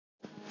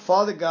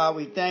Father God,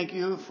 we thank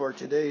you for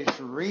today's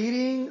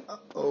reading,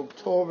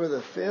 October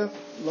the 5th.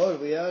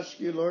 Lord, we ask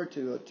you, Lord,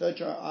 to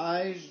touch our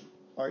eyes,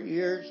 our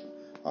ears,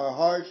 our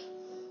hearts,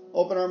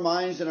 open our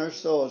minds and our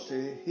souls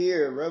to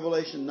hear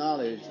revelation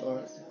knowledge,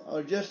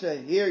 or just to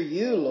hear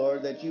you,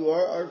 Lord, that you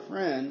are our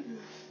friend,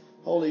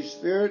 Holy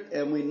Spirit,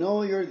 and we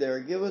know you're there.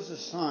 Give us a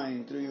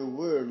sign through your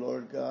word,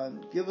 Lord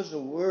God. Give us a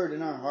word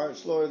in our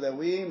hearts, Lord, that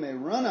we may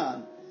run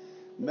on,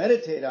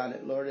 meditate on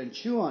it, Lord, and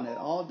chew on it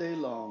all day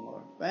long,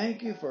 Lord.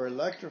 Thank you for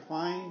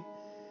electrifying,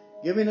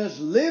 giving us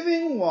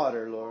living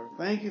water, Lord.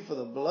 Thank you for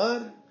the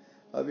blood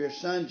of your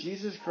Son,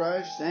 Jesus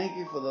Christ. Thank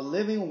you for the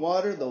living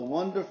water, the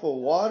wonderful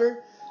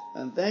water.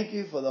 And thank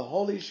you for the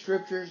Holy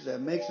Scriptures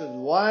that makes us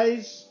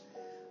wise,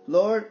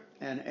 Lord,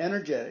 and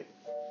energetic.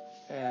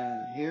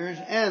 And here's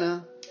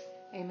Anna.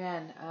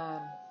 Amen.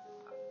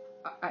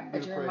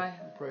 Jeremiah.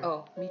 Pray.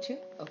 Oh, me too?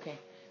 Okay.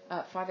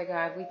 Father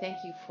God, we thank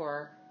you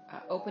for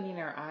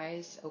opening our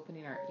eyes,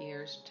 opening our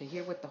ears to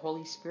hear what the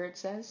Holy Spirit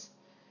says.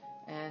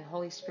 And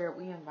Holy Spirit,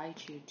 we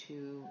invite you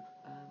to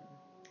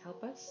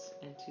help us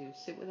and to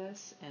sit with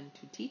us and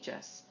to teach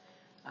us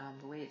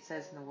the way it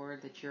says in the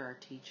Word that you're our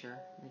teacher,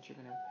 that you're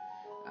going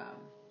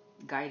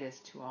to guide us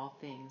to all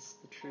things,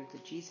 the truth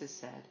that Jesus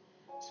said.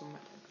 So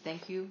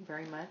thank you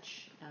very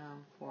much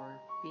for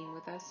being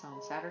with us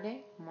on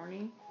Saturday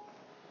morning.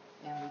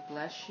 And we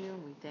bless you,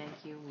 and we thank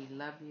you, we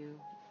love you,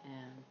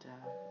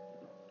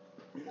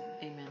 and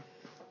amen.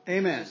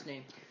 Amen. In Jesus'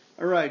 name.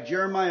 All right,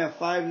 Jeremiah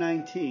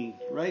 5:19,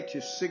 right to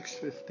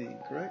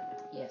 6:15,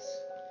 correct? Yes.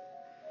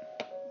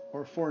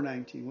 Or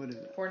 4:19, what is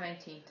it?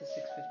 4:19 to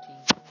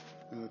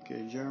 6:15.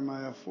 Okay,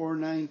 Jeremiah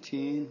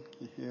 4:19,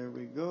 here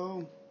we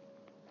go.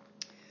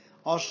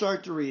 I'll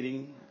start the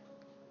reading,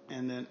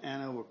 and then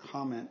Anna will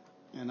comment,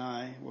 and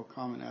I will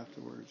comment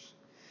afterwards.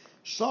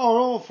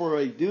 Sorrow for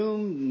a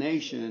doomed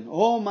nation.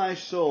 Oh, my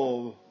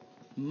soul.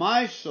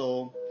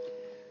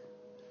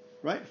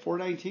 Right?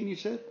 4:19 you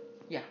said?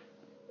 Yeah.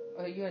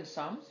 Are you in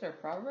Psalms or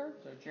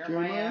Proverbs or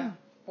Jeremiah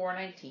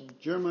 4:19?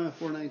 Jeremiah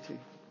 4:19.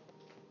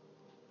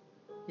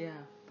 Yeah,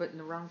 but in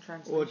the wrong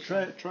translation. Well,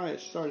 try it.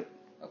 Start it.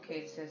 Okay,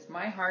 it says,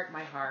 my heart,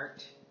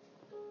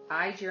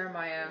 I,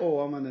 Jeremiah.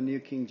 Oh, I'm on the New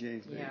King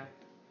James. Baby.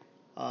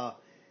 Yeah.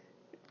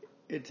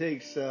 It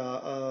takes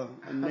a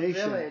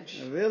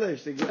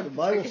village to get the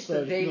Bible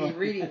study. The daily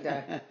reading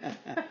done.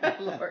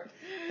 Lord.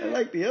 I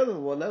like the other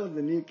one. That was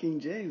the New King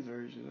James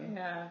version. Huh?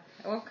 Yeah.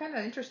 Well, kind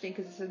of interesting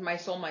because it says my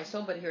soul,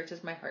 but here it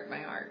says my heart, my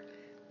heart.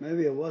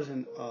 Maybe it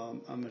wasn't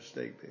a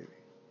mistake, baby.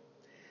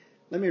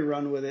 Let me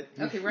run with it.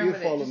 Okay, you run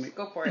with follow it. Just me.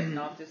 go for it, and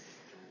I'll just.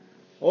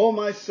 Oh,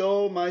 my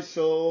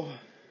soul,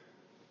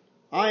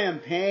 I am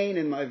pain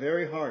in my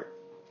very heart.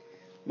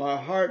 My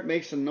heart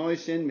makes a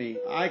noise in me.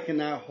 I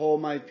cannot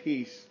hold my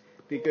peace.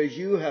 Because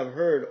you have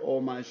heard,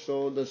 O my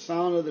soul, the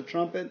sound of the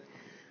trumpet,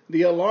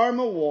 the alarm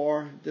of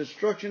war,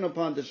 destruction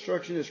upon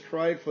destruction is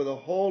cried, for the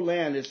whole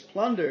land is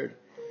plundered.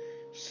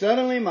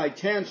 Suddenly my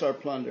tents are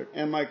plundered,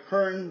 and my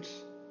curtains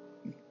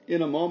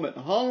in a moment.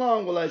 How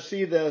long will I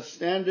see the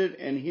standard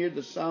and hear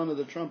the sound of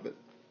the trumpet?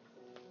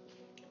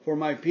 For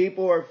my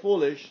people are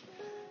foolish,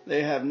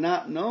 they have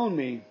not known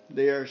me.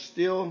 They are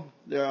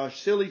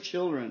silly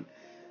children.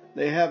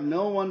 They have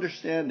no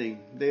understanding.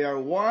 They are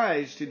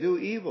wise to do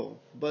evil,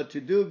 but to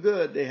do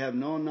good they have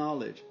no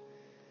knowledge.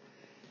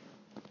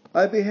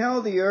 I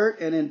beheld the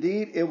earth, and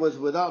indeed it was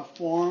without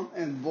form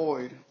and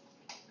void,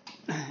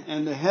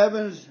 and the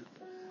heavens,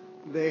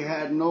 they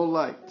had no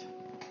light.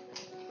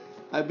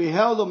 I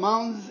beheld the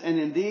mountains, and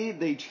indeed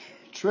they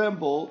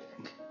trembled,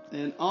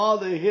 and all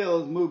the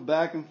hills moved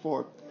back and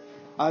forth.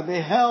 I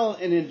beheld,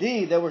 and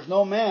indeed there was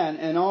no man,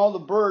 and all the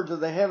birds of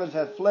the heavens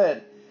had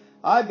fled.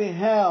 I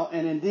beheld,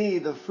 and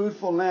indeed the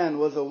fruitful land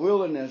was a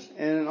wilderness,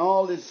 and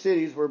all its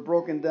cities were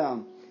broken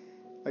down.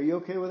 Are you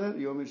okay with that? Or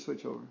you want me to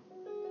switch over?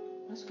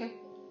 That's okay.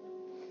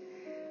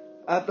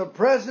 At the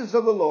presence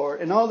of the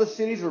Lord, and all the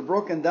cities were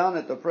broken down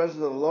at the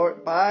presence of the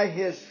Lord by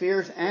his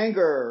fierce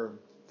anger.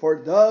 For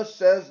thus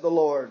says the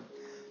Lord,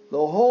 the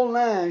whole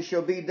land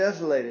shall be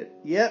desolated,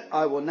 yet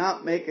I will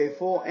not make a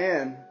full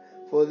end.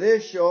 For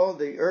this shall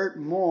the earth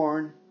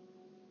mourn,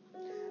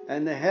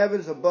 and the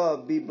heavens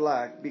above be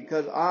black,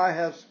 because I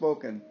have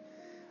spoken.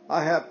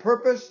 I have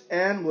purposed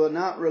and will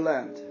not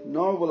relent,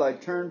 nor will I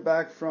turn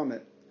back from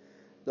it.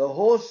 The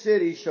whole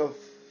city shall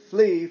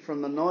flee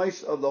from the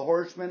noise of the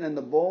horsemen and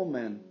the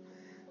bowmen.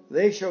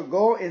 They shall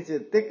go into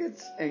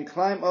thickets and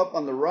climb up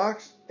on the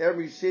rocks.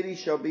 Every city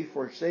shall be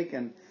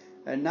forsaken,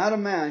 and not a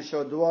man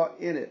shall dwell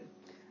in it.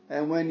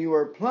 And when you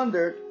are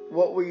plundered,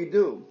 what will you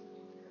do?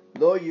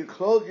 Though you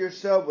clothe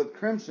yourself with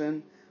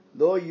crimson,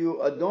 though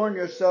you adorn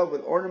yourself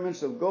with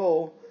ornaments of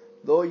gold,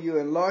 though you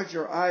enlarge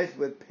your eyes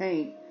with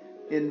paint,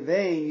 in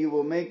vain you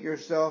will make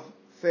yourself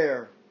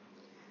fair.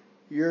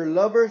 Your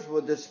lovers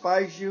will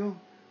despise you.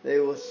 They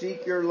will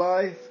seek your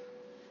life.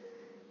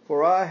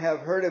 For I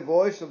have heard a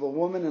voice of a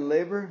woman in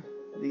labor,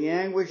 the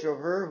anguish of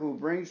her who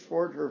brings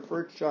forth her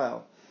first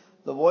child.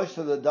 The voice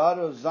of the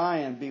daughter of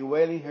Zion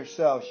bewailing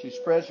herself. She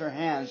spreads her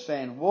hands,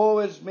 saying, Woe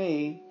is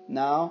me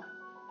now,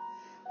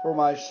 for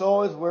my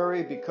soul is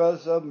weary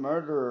because of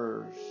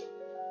murderers.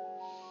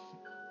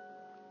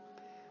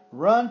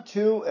 Run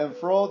to and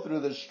fro through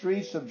the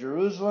streets of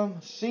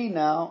Jerusalem. See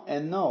now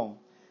and know,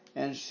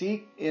 and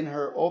seek in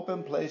her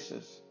open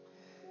places.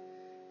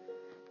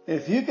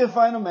 If you can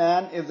find a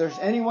man, if there's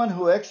anyone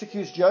who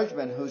executes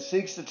judgment, who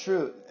seeks the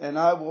truth, and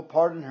I will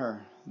pardon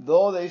her.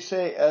 Though they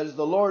say, as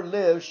the Lord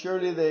lives,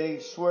 surely they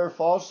swear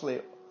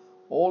falsely.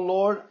 O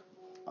Lord,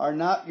 are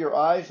not your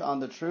eyes on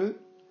the truth?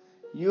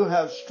 You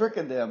have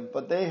stricken them,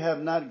 but they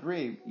have not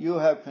grieved. You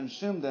have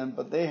consumed them,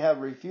 but they have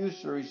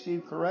refused to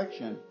receive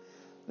correction.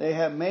 They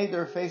have made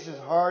their faces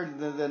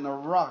harder than a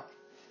rock.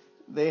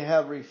 They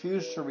have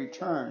refused to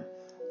return.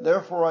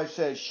 Therefore I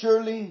said,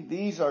 surely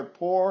these are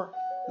poor,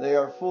 they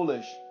are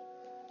foolish,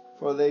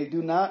 for they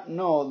do not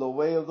know the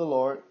way of the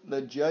Lord,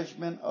 the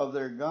judgment of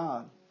their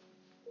God.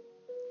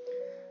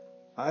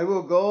 I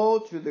will go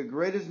to the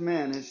greatest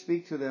men and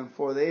speak to them,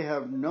 for they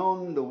have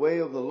known the way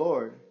of the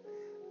Lord,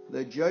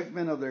 the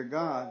judgment of their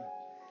God.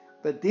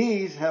 But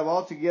these have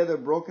altogether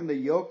broken the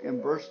yoke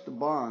and burst the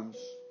bonds.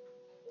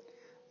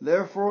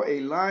 Therefore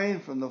a lion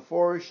from the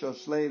forest shall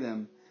slay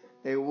them.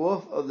 A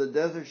wolf of the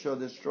desert shall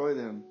destroy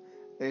them.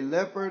 A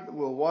leopard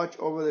will watch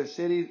over their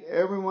cities.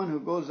 Everyone who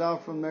goes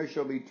out from there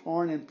shall be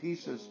torn in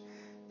pieces,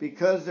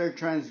 because their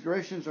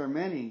transgressions are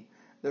many.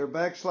 Their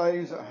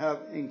backslidings have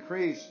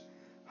increased.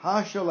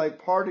 How shall I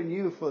pardon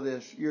you for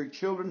this? Your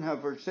children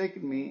have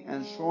forsaken me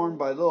and sworn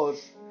by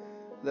those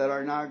that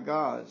are not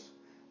gods.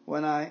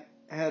 When I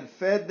had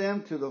fed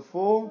them to the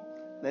full,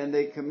 then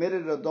they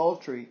committed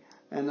adultery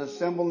and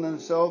assembled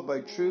themselves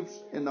by troops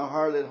in the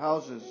harlot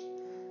houses.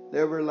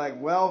 They were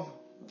like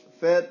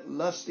well-fed,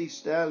 lusty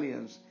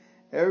stallions,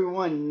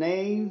 everyone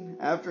neighing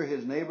after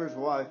his neighbor's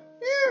wife.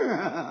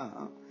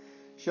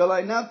 Shall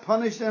I not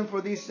punish them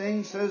for these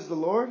things, says the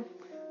Lord?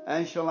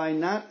 And shall I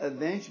not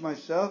avenge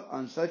myself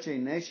on such a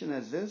nation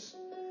as this?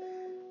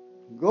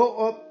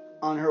 Go up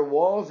on her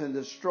walls and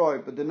destroy,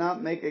 but do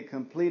not make a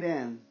complete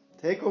end.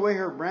 Take away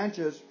her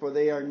branches, for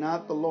they are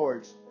not the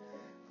Lord's.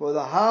 For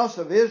the house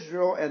of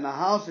Israel and the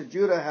house of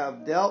Judah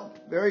have dealt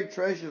very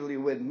treacherously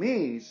with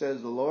me,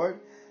 says the Lord.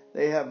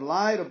 They have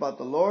lied about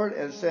the Lord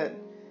and said,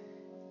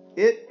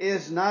 it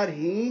is not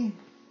he,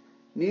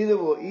 neither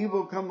will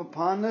evil come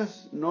upon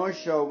us, nor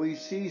shall we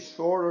see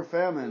sword or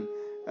famine.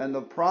 And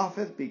the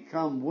prophet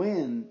become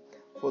wind,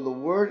 for the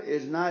word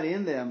is not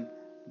in them,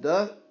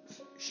 thus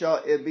shall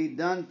it be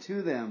done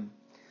to them.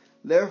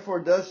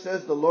 Therefore thus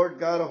says the Lord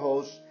God of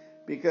hosts,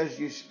 because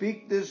you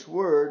speak this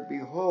word,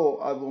 behold,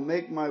 I will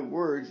make my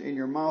words in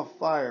your mouth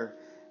fire,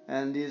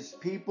 and his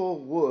people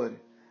wood,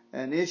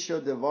 and it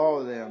shall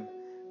devour them.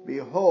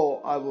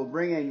 Behold, I will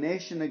bring a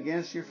nation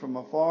against you from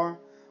afar,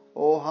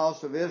 O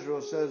house of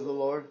Israel, says the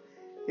Lord.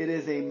 It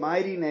is a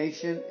mighty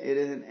nation, it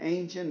is an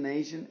ancient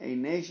nation, a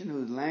nation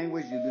whose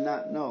language you do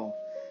not know,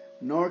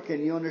 nor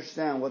can you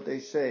understand what they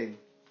say.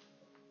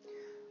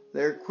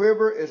 Their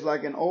quiver is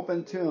like an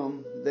open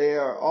tomb, they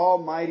are all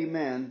mighty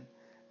men,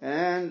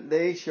 and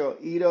they shall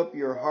eat up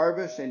your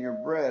harvest and your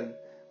bread,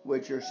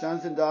 which your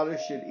sons and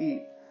daughters should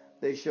eat.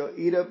 They shall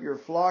eat up your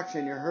flocks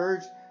and your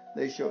herds,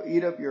 they shall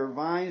eat up your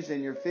vines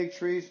and your fig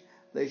trees,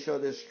 they shall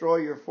destroy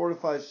your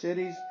fortified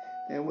cities,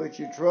 in which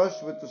you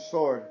trust with the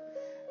sword.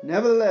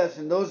 Nevertheless,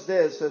 in those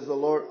days, says the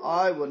Lord,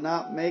 I will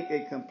not make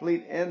a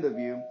complete end of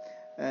you,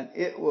 and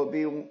it will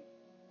be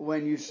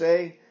when you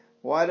say,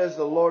 why does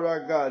the Lord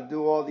our God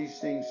do all these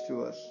things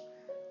to us?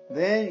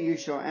 Then you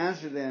shall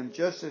answer them,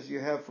 just as you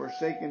have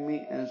forsaken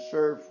me and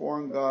served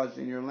foreign gods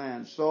in your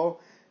land. So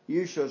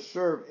you shall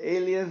serve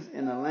aliens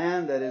in a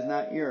land that is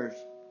not yours.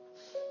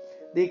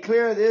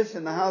 Declare this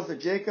in the house of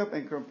Jacob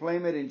and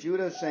proclaim it in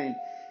Judah, saying,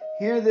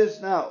 hear this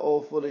now,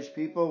 O foolish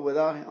people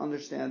without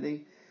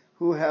understanding,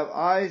 who have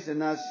eyes and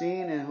not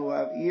seen, and who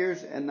have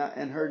ears and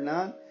heard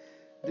not.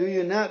 Do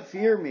you not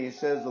fear me,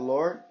 says the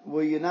Lord?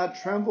 Will you not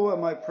tremble at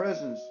my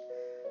presence?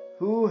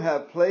 Who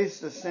have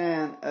placed the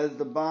sand as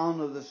the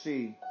bound of the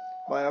sea,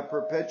 by a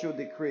perpetual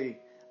decree,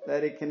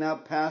 that it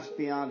cannot pass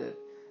beyond it,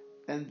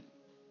 and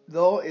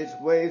though its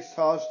waves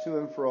toss to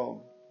and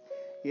fro,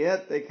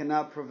 yet they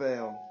cannot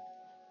prevail.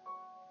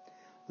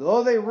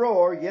 Though they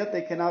roar, yet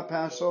they cannot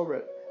pass over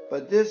it.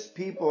 But this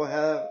people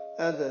has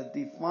a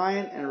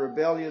defiant and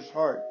rebellious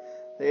heart.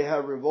 They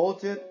have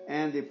revolted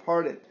and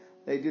departed.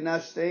 They do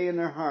not stay in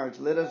their hearts.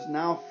 Let us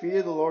now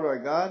fear the Lord our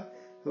God,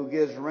 who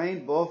gives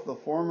rain both the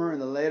former and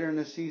the later in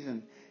the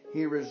season.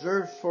 He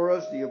reserves for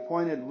us the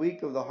appointed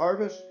week of the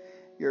harvest.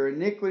 Your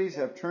iniquities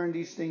have turned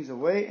these things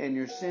away, and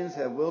your sins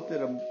have wilted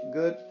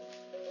good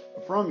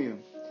from you.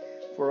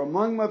 For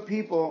among my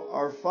people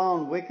are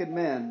found wicked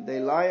men. They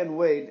lie in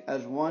wait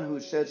as one who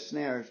sets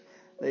snares.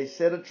 They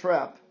set a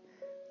trap.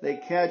 They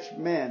catch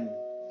men,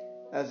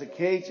 as a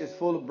cage is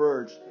full of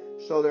birds.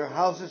 So their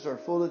houses are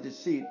full of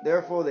deceit.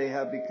 Therefore they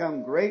have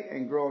become great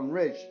and grown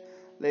rich.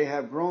 They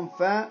have grown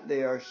fat.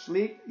 They are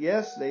sleek.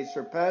 Yes, they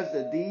surpass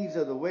the deeds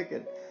of the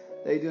wicked.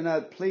 They do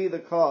not plead the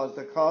cause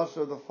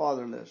of the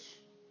fatherless.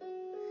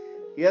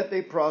 Yet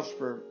they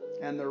prosper,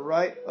 and the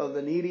right of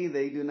the needy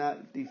they do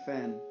not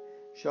defend.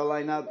 Shall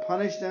I not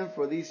punish them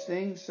for these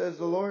things, says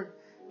the Lord?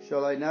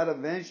 Shall I not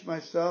avenge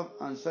myself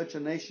on such a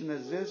nation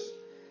as this?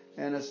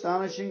 An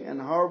astonishing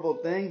and horrible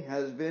thing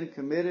has been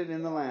committed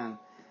in the land.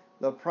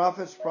 The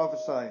prophets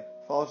prophesy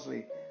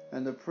falsely,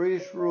 and the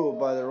priests rule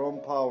by their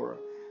own power,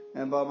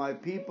 and by my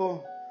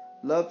people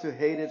love to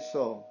hate it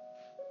so.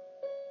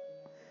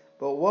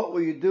 But what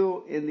will you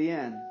do in the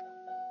end?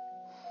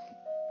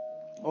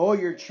 O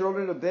you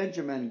children of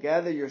Benjamin,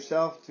 gather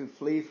yourself to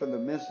flee from the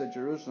midst of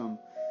Jerusalem.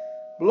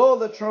 Blow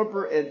the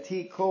trumpet in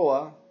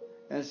Tekoa,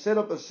 and set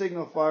up a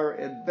signal fire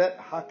in Bet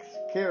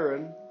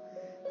Hakkerem,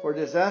 for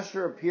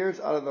disaster appears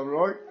out of the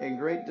north and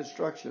great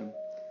destruction.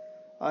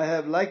 I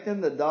have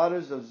likened the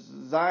daughters of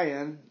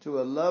Zion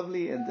to a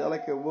lovely and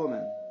delicate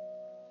woman.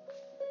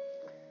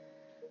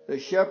 The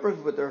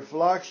shepherds with their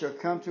flocks shall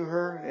come to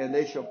her, and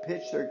they shall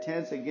pitch their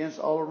tents against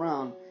all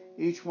around.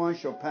 Each one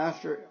shall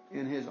pasture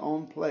in his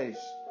own place.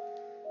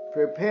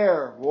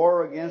 Prepare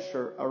war against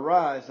her.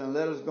 Arise, and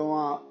let us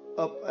go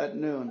up at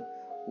noon.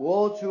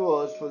 Woe to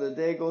us, for the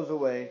day goes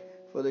away,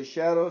 for the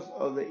shadows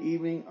of the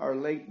evening are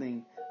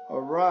lengthening.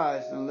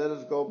 Arise, and let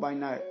us go by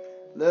night.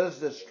 Let us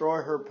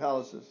destroy her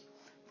palaces.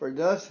 For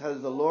thus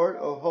has the Lord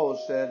of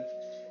hosts said,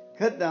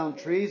 cut down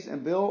trees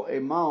and build a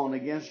mound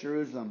against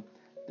Jerusalem.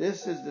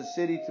 This is the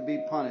city to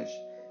be punished.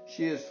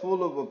 She is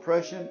full of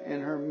oppression in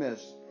her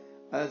midst.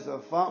 As a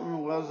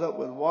fountain wells up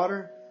with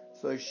water,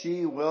 so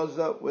she wells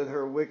up with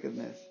her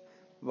wickedness.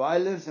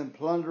 Violence and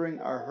plundering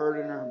are heard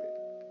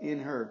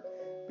in her.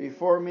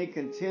 Before me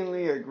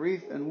continually are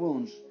grief and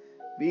wounds.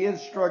 Be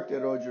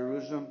instructed, O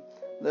Jerusalem,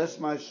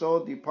 lest my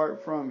soul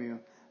depart from you,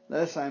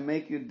 lest I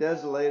make you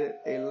desolated,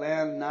 a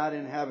land not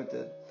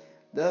inhabited.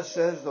 Thus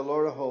says the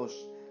Lord of hosts,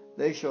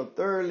 they shall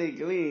thoroughly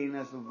glean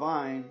as the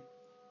vine,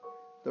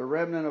 the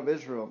remnant of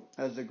Israel.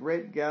 As the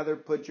grape gather,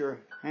 put your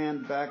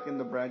hand back in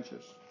the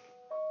branches.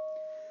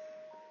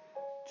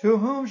 To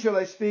whom shall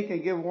I speak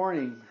and give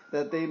warning,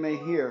 that they may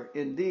hear?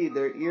 Indeed,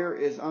 their ear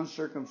is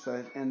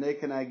uncircumcised, and they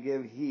cannot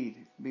give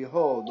heed.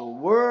 Behold, the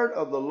word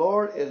of the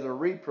Lord is a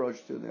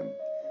reproach to them.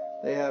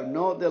 They have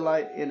no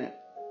delight in it.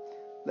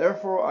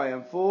 Therefore I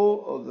am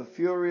full of the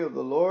fury of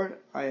the Lord.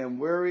 I am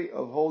weary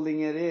of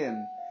holding it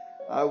in.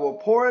 I will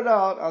pour it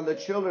out on the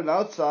children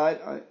outside,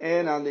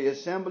 and on the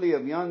assembly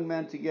of young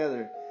men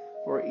together.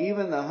 For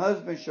even the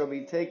husband shall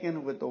be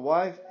taken with the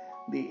wife,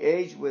 the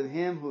aged with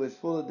him who is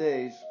full of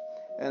days,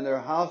 and their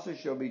houses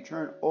shall be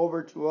turned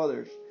over to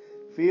others,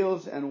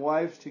 fields and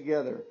wives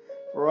together.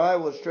 For I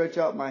will stretch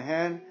out my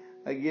hand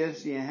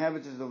against the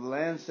inhabitants of the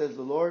land, says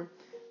the Lord,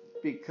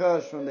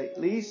 because from the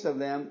least of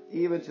them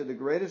even to the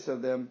greatest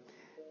of them,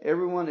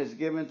 everyone is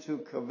given to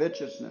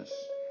covetousness,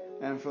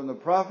 and from the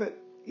prophet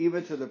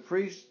even to the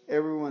priest,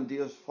 everyone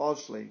deals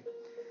falsely.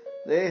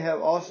 They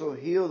have also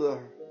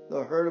healed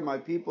the hurt of my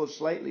people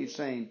slightly,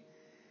 saying,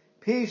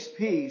 peace,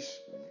 peace,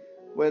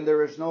 when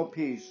there is no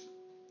peace.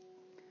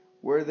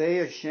 Were they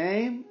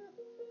ashamed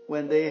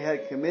when they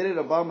had committed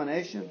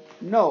abomination?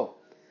 No,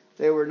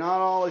 they were not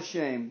all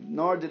ashamed,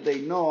 nor did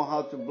they know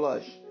how to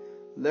blush.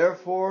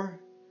 Therefore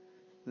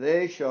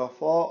they shall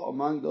fall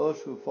among those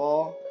who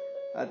fall.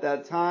 At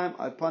that time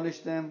I punish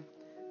them.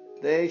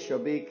 They shall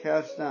be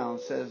cast down,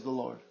 says the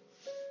Lord.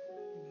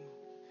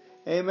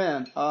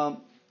 Amen.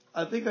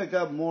 I think I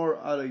got more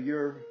out of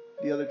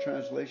the other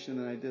translation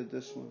than I did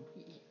this one.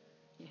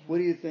 Yeah. What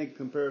do you think,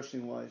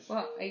 comparison-wise?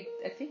 Well, I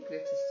think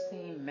it's the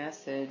same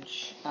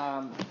message.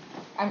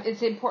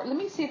 It's important.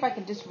 Let me see if I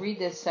can just read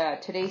this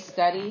today's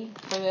study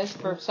for this.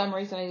 For some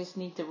reason, I just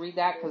need to read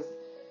that because,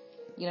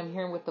 I'm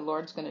hearing what the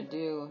Lord's going to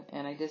do,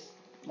 and I just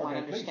want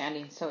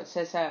understanding. Please. So it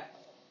says,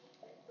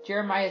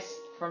 Jeremiah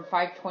from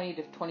 5:20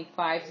 to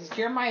 25 says,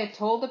 Jeremiah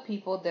told the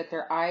people that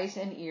their eyes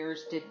and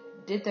ears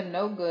did them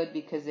no good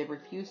because they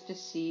refused to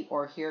see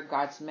or hear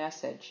God's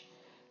message.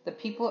 The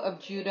people of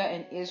Judah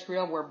and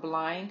Israel were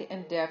blind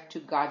and deaf to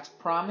God's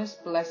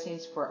promised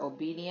blessings for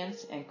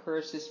obedience and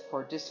curses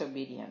for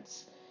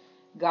disobedience.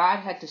 God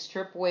had to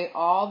strip away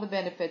all the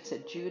benefits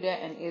that Judah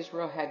and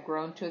Israel had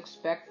grown to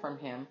expect from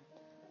him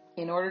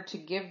in order to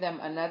give them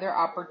another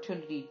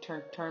opportunity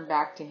to turn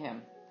back to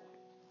him.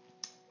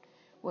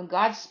 When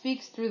God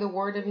speaks through the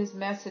word of his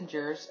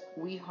messengers,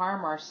 we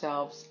harm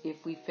ourselves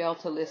if we fail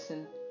to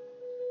listen.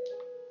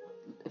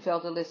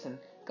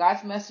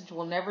 God's message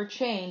will never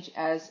change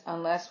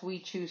unless we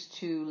choose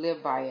to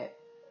live by it.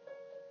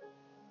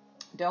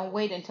 Don't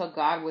wait until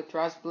God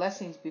withdraws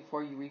blessings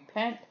before you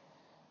repent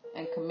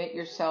and commit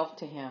yourself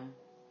to him.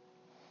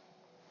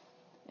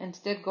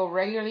 Instead, go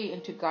regularly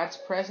into God's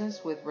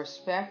presence with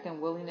respect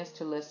and willingness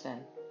to listen.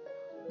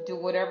 Do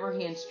whatever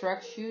he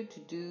instructs you to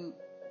do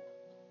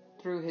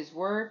through his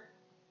word.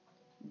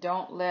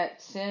 Don't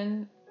let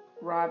sin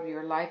rob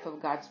your life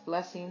of God's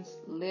blessings.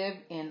 Live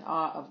in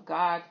awe of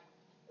God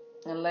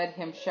and let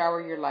him shower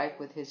your life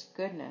with his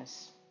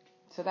goodness.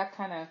 So that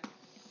kind of,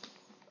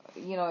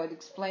 it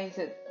explains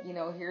that,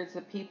 here's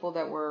the people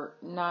that were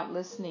not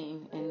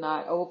listening and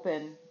not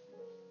open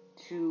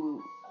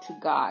to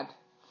God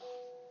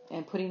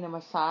and putting them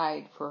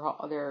aside for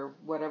their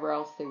whatever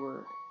else they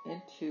were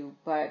into.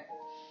 But,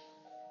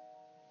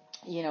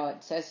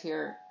 it says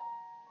here,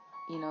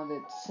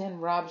 that sin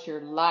robs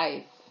your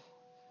life.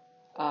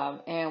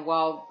 And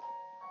while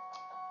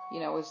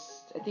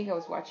I think I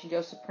was watching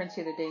Joseph Prince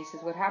the other day. He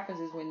says what happens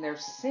is when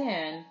there's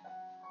sin,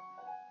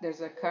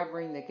 there's a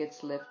covering that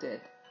gets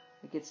lifted.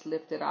 It gets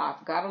lifted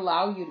off. God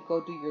allow you to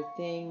go do your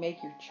thing,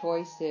 make your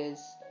choices,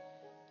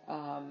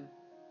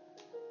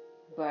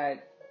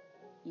 but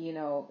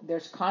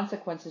there's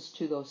consequences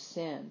to those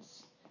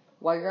sins.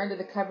 While you're under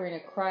the covering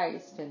of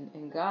Christ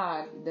and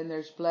God, then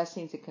there's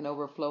blessings that can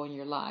overflow in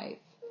your life.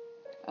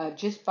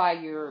 Just by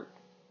your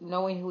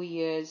knowing who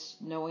He is,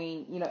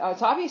 knowing,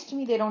 it's obvious to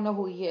me they don't know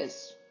who He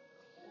is,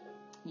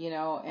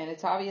 and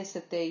it's obvious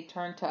that they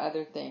turn to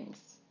other things.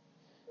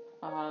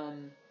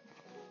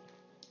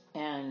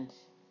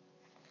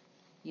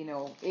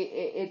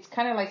 It's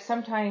kind of like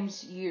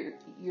sometimes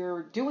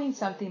you're doing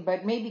something,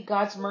 but maybe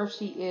God's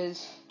mercy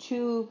is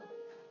to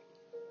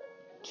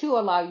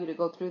allow you to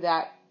go through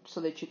that so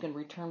that you can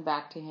return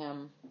back to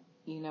Him,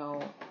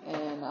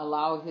 and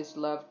allow His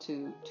love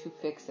to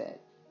fix it.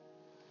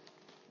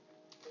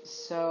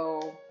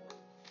 So,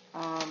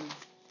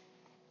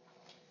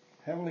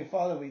 Heavenly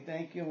Father, we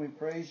thank you and we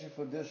praise you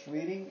for this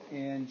reading.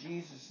 In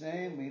Jesus'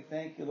 name, we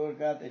thank you, Lord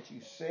God, that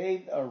you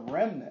saved a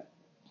remnant.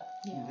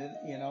 Yeah.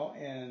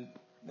 And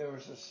there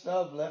was a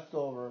stub left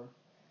over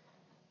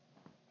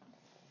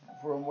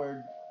from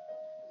where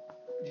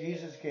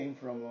Jesus came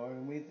from, Lord.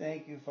 And we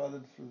thank you,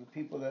 Father, for the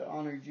people that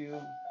honored you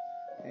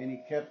and you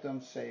kept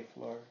them safe,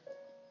 Lord.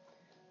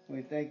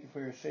 We thank you for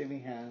your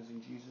saving hands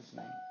in Jesus'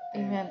 name.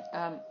 Amen.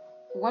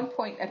 One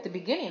point at the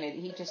beginning,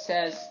 he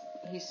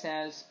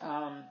says,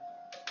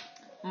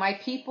 my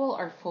people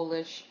are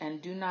foolish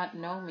and do not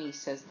know me,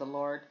 says the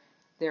Lord.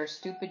 They are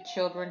stupid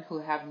children who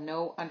have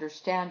no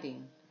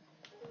understanding.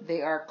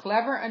 They are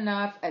clever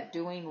enough at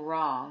doing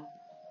wrong,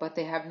 but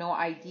they have no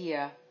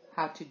idea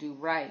how to do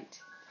right.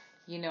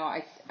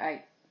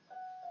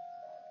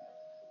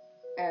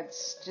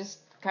 It's just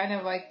kind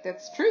of like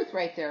that's truth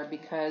right there,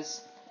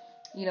 because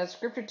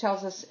Scripture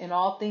tells us in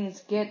all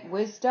things get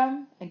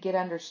wisdom and get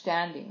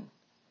understanding,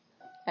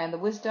 and the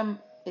wisdom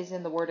is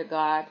in the Word of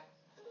God.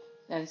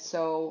 And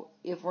so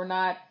if we're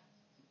not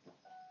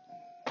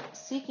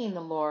seeking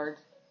the Lord,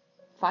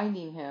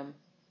 finding Him,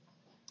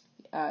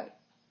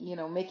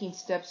 making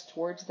steps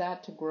towards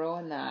that to grow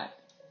in that,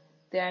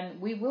 then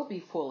we will be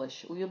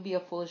foolish. We will be a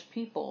foolish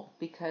people,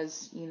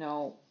 because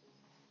the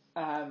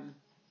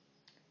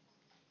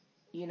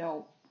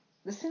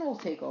sin will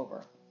take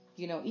over.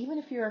 Even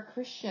if you're a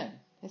Christian,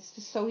 it's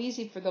just so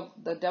easy for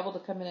the devil to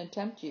come in and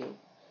tempt you.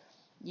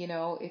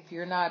 If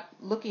you're not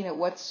looking at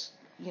what's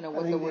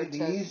what the Word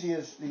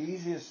says. The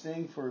easiest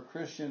thing for a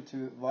Christian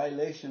to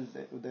violations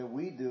that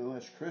we do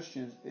as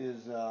Christians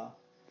is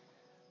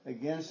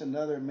against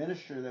another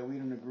minister that we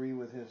don't agree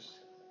with his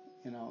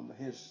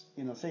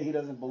say he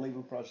doesn't believe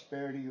in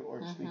prosperity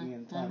or speaking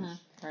in tongues.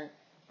 Right.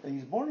 And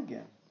he's born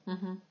again.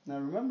 Now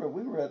remember,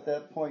 we were at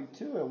that point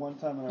too at one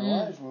time in our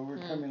lives where we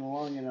were coming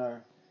along in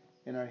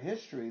our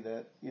history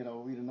that we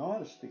didn't know how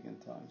to speak in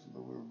tongues,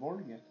 but we were born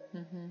again.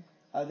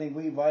 I think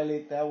we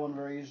violate that one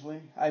very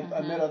easily. I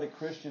met other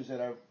Christians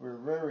that were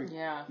very,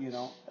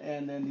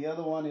 and then the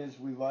other one is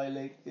we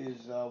violate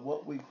is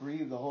what we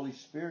grieve the Holy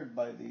Spirit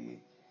by the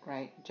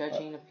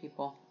judging of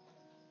people.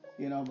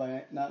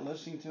 By not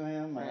listening to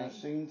Him, by not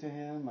singing to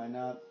Him, by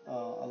not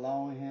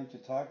allowing Him to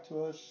talk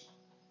to us,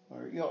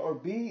 or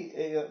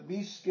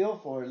be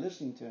skillful at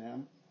listening to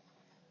Him,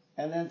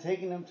 and then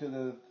taking them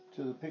to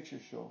the picture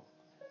show,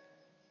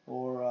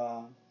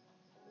 or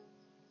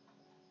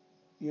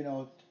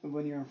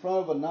when you're in front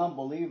of a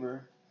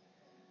non-believer,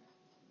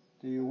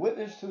 do you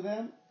witness to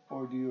them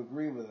or do you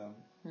agree with them?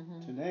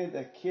 Today,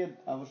 that kid,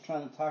 I was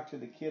trying to talk to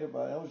the kid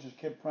about it. I was just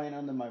kept praying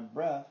under my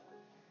breath,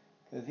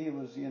 because he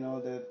was,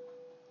 that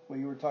when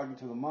you were talking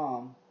to the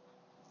mom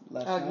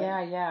last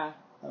night. Yeah.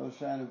 I was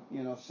trying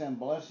to, send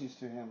blessings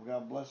to him.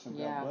 God bless him.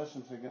 God bless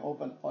him. So he can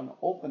open an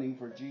opening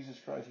for Jesus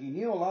Christ. He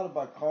knew a lot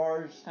about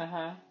cars,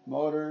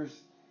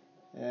 motors,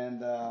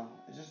 and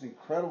it's just an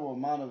incredible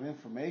amount of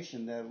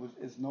information that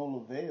is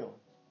no avail.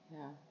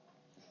 Yeah.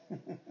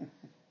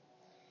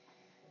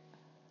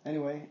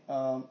 Anyway,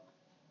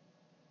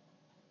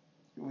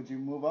 would you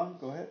move on?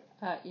 Go ahead.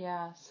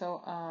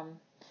 So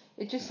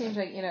it just seems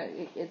like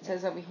it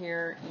says over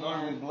here.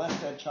 Lord, we bless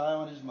that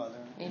child and his mother.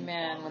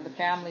 Amen. With the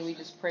family, we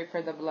just pray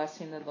for the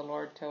blessing of the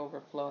Lord to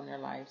overflow in their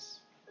lives.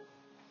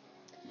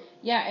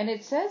 Yeah, and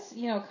it says,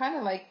 kind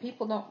of like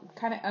people don't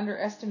kind of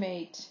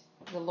underestimate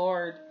the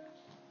Lord.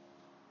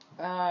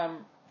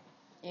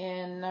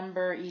 In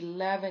number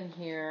 11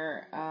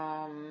 here,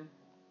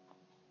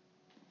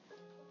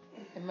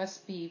 it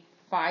must be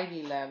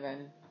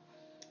 5:11.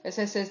 It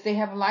says, they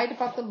have lied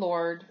about the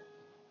Lord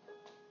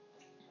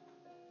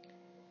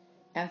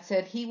and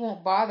said He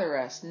won't bother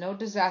us. No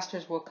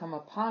disasters will come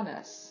upon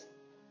us.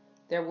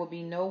 There will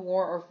be no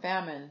war or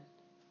famine.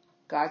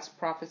 God's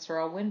prophets are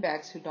all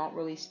windbags who don't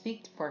really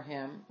speak for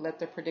Him. Let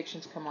their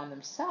predictions come on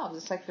themselves.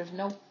 It's like there's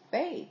no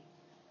faith.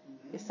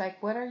 It's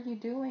like, what are you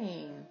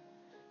doing?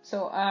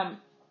 So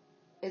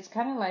it's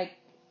kind of like,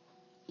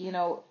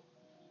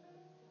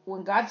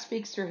 when God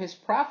speaks through His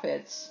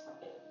prophets,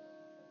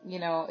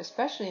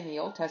 especially in the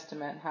Old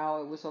Testament,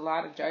 how it was a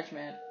lot of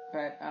judgment,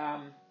 but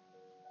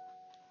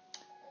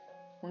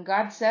when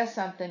God says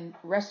something,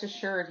 rest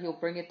assured He'll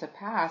bring it to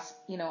pass,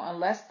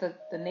 unless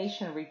the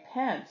nation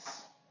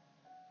repents,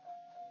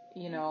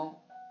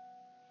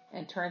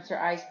 and turns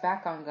their eyes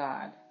back on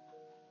God.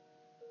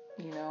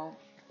 Well,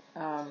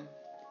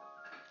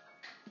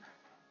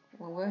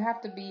 we'll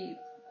have to be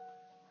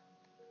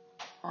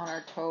on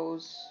our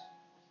toes,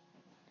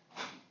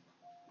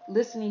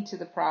 listening to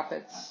the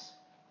prophets,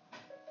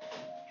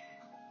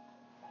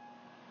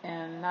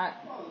 and not.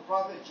 Well, the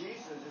prophet Jesus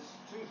is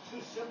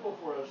too simple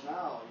for us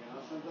now.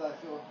 Sometimes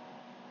I feel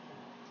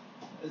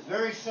it's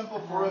very simple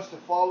for us to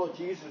follow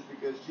Jesus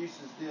because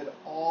Jesus did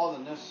all the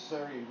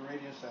necessary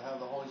ingredients to have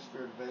the Holy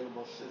Spirit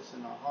available sits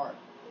in our heart.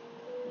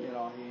 He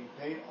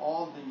paid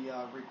all the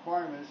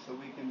requirements so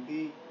we can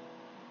be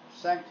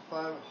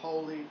sanctified,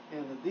 holy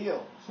in the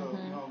deal. So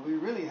we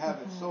really have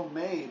it so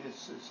made.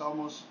 It's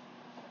almost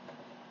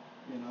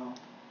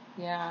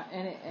Yeah,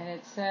 and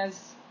it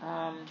says.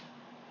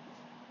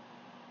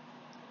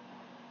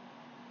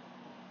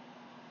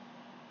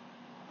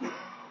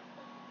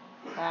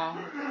 Wow,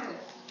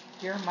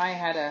 Jeremiah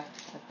had a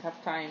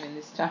tough time in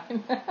this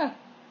time.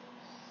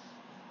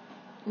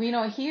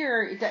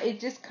 Here it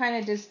just kind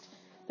of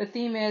the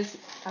theme is,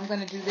 I'm going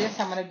to do this,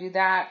 I'm going to do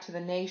that to the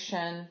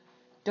nation.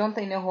 Don't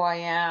they know who I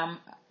am?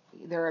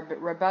 They're a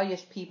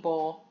rebellious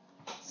people,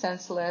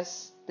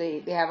 senseless.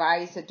 They have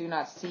eyes that do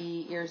not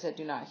see, ears that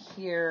do not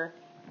hear,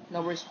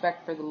 no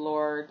respect for the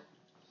Lord.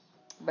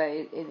 But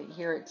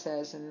here it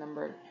says in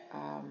number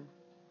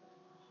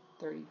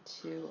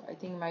 32, I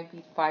think it might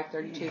be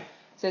 532. It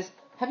says,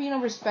 have you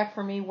no respect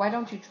for me? Why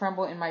don't you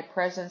tremble in my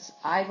presence?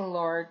 I, the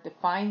Lord,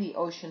 define the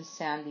ocean's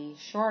sandy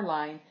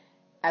shoreline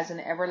as an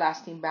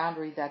everlasting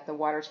boundary that the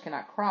waters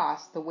cannot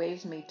cross. The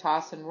waves may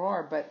toss and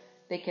roar, but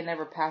they can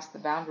never pass the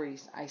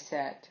boundaries I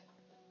set.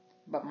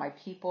 But my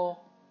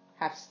people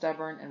have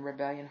stubborn and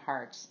rebellious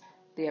hearts.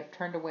 They have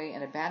turned away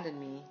and abandoned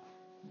me.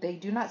 They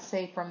do not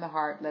say from the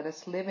heart, let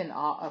us live in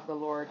awe of the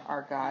Lord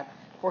our God.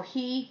 For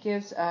He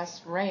gives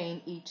us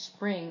rain each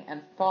spring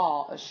and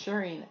fall,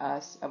 assuring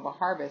us of a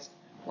harvest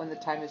when the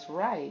time is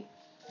right.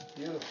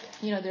 Beautiful.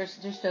 There's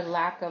just a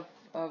lack of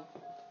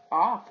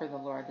awe for the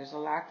Lord. There's a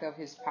lack of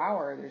His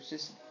power. There's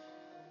just,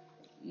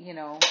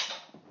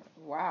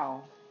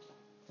 wow.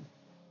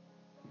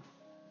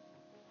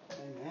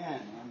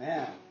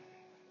 Amen.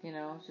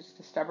 Just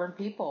a stubborn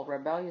people,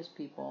 rebellious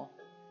people.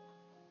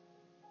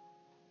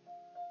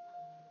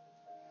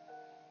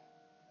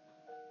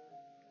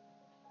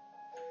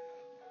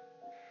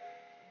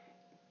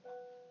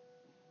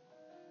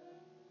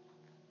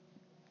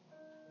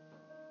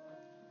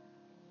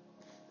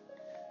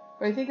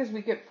 But I think as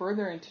we get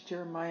further into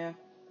Jeremiah,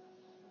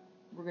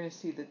 we're going to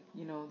see that,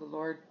 the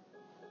Lord,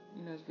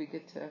 as we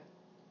get to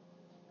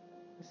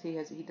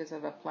see, He does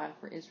have a plan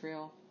for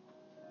Israel.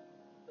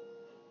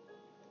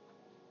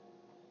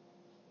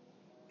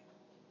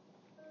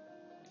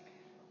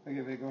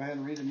 Okay, go ahead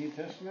and read the New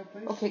Testament,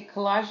 please. Okay,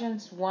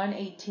 Colossians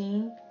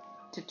 1:18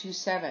 to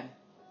 2:7.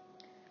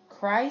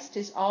 Christ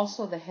is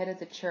also the head of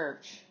the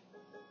church,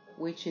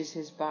 which is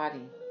His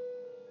body.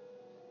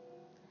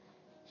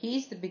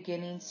 He's the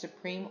beginning,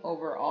 supreme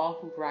over all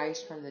who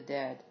rise from the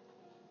dead.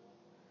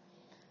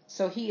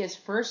 So He is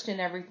first in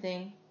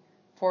everything,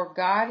 for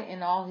God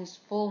in all His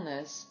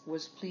fullness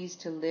was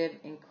pleased to live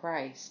in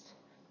Christ.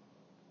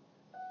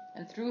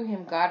 And through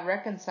Him God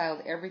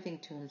reconciled everything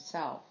to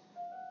Himself.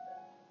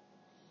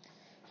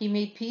 He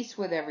made peace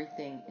with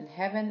everything in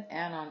heaven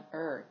and on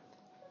earth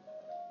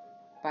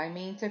by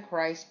means of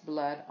Christ's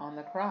blood on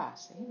the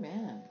cross.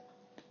 Amen.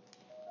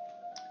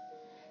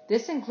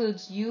 This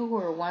includes you who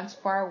were once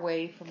far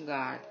away from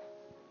God.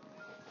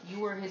 You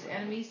were His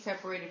enemies,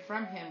 separated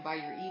from Him by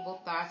your evil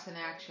thoughts and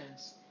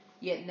actions.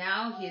 Yet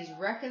now He has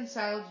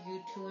reconciled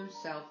you to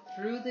Himself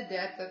through the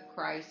death of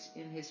Christ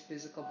in His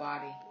physical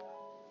body.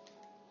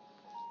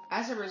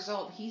 As a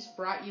result, He's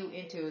brought you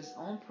into His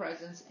own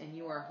presence, and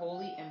you are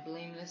holy and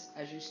blameless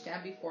as you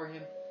stand before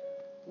Him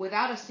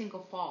without a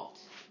single fault.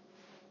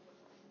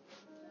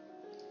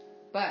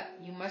 But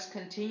you must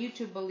continue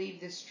to believe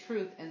this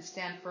truth and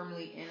stand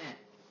firmly in it.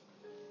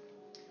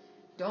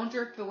 Don't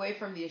drift away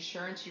from the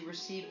assurance you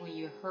received when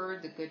you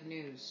heard the good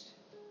news.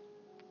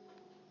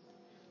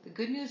 The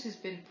good news has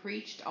been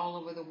preached all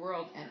over the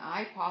world, and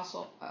I,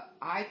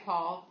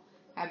 Paul,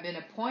 have been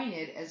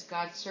appointed as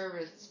God's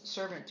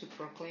servant to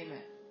proclaim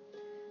it.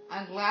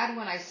 I'm glad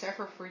when I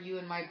suffer for you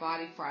in my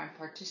body, for I'm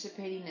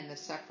participating in the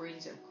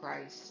sufferings of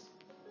Christ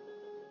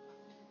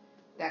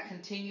that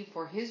continue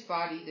for His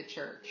body, the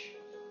church.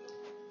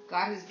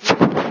 God has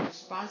given me the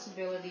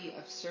responsibility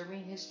of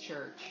serving His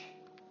church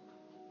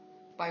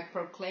by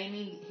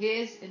proclaiming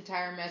His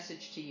entire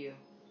message to you.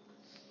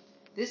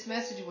 This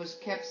message was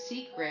kept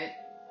secret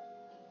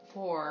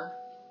for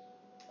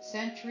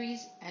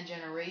centuries and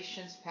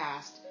generations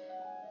past,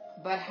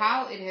 but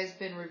how it has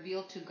been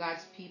revealed to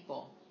God's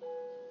people.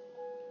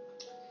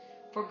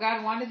 For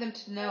God wanted them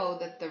to know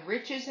that the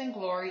riches and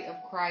glory of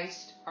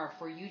Christ are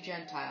for you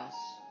Gentiles.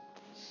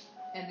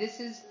 And this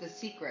is the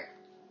secret.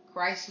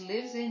 Christ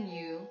lives in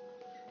you,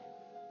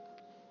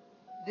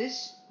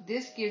 This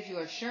gives you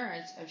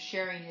assurance of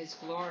sharing His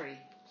glory.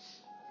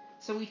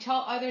 So we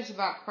tell others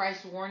about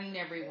Christ, warning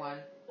everyone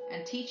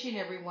and teaching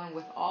everyone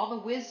with all the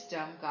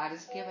wisdom God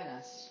has given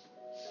us.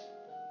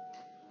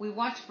 We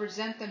want to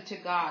present them to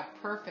God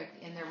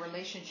perfect in their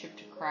relationship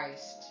to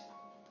Christ.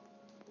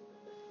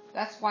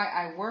 That's why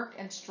I work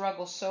and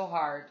struggle so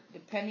hard,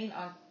 depending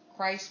on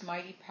Christ's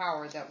mighty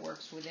power that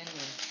works within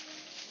me.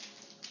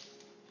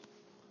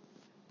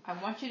 I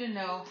want you to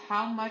know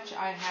how much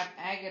I have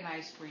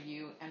agonized for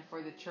you and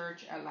for the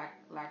church at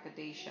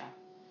Laodicea,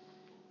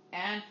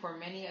 and for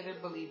many other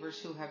believers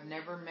who have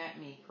never met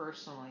me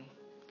personally.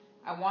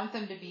 I want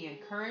them to be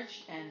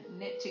encouraged and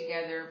knit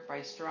together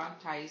by strong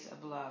ties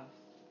of love.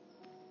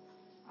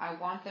 I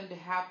want them to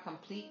have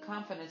complete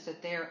confidence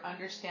that they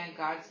understand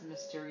God's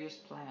mysterious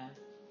plan,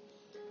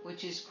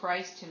 which is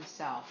Christ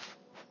Himself.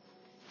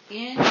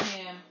 In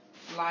Him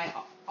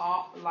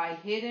lie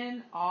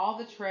hidden all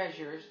the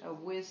treasures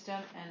of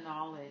wisdom and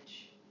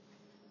knowledge.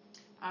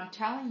 I'm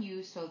telling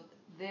you so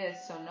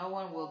no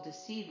one will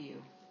deceive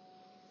you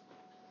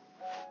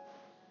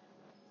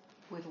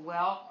with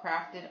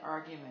well-crafted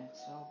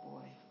arguments. Oh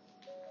boy.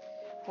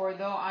 For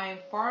though I am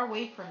far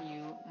away from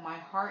you, my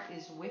heart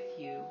is with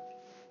you.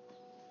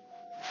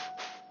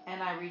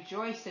 And I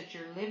rejoice that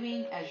you're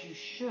living as you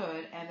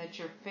should and that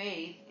your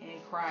faith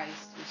in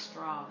Christ is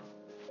strong.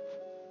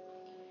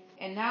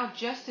 And now,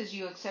 just as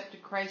you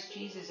accepted Christ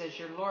Jesus as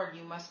your Lord,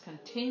 you must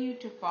continue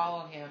to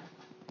follow Him.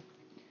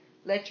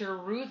 Let your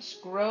roots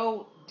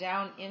grow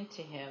down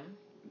into Him,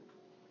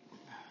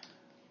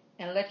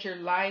 and let your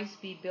lives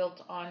be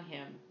built on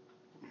Him.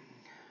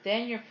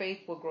 Then your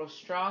faith will grow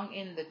strong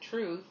in the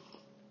truth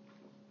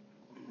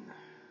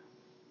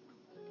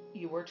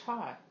you were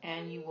taught,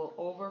 and you will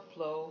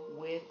overflow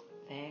with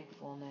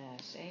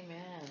thankfulness.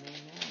 Amen.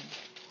 Amen.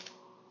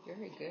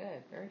 Very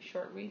good. Very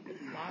short read, but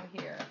a lot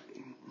here.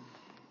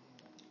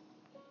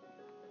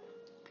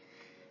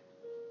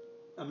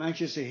 I'm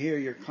anxious to hear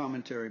your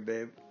commentary,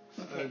 babe.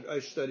 Okay. I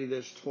studied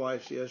this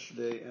twice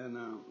yesterday, and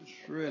it's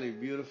really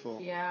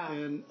beautiful. Yeah.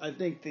 And I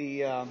think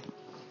the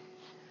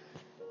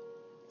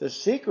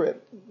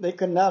secret, they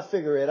could not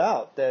figure it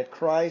out, that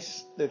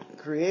Christ, the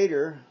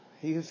Creator,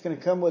 He was going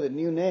to come with a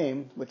new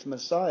name, which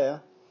Messiah,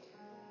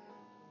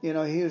 He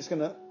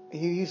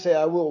said,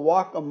 I will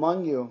walk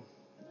among you,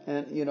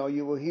 and,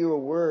 you will hear a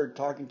word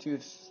talking to you,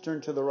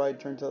 turn to the right,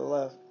 turn to the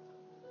left.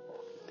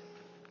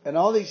 And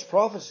all these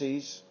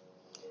prophecies.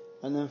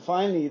 And then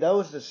finally, that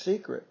was the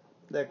secret,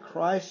 that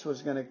Christ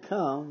was going to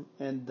come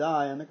and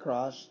die on the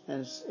cross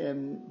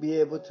and be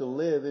able to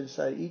live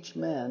inside each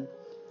man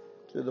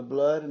through the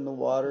blood and the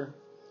water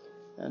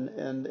and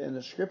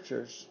the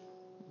scriptures.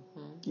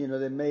 Mm-hmm.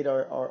 They made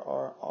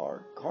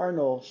our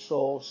carnal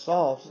soul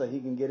soft so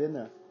He can get in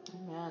there.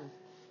 Amen.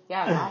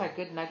 Yeah, a lot of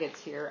good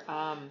nuggets here.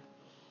 Well,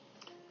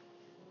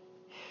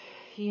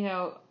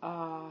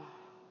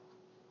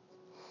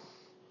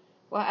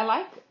 I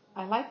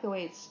like the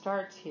way it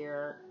starts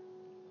here.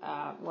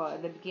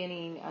 At the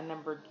beginning,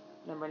 number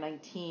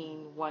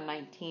 19,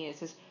 119, it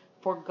says,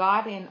 "For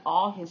God in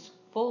all His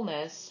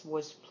fullness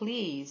was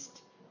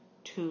pleased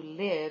to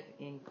live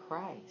in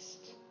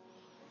Christ,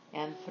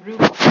 and through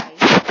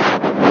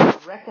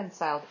Christ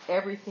reconciled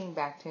everything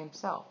back to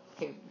Himself."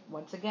 Okay,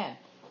 once again,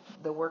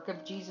 the work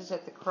of Jesus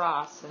at the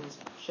cross and His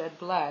shed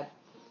blood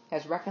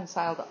has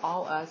reconciled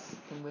all us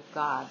and with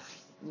God.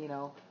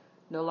 No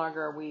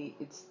longer are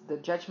it's the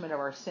judgment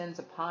of our sins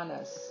upon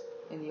us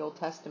in the Old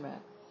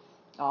Testament.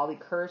 All the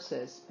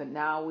curses, but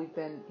now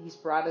He's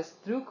brought us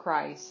through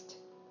Christ.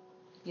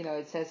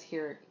 It says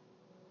here,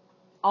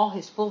 all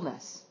His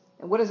fullness.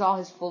 And what does all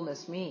His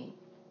fullness mean?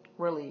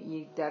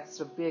 Really, that's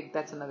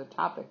another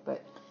topic.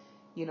 But,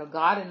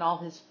 God in all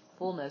His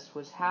fullness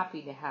was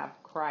happy to have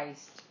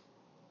Christ,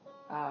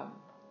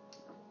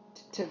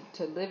 to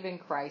live in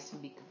Christ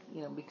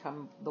and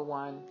become the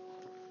one.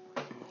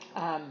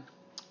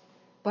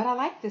 But I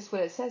like this,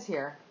 what it says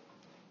here.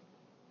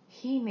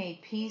 He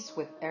made peace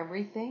with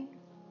everything.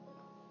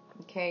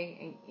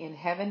 Okay, in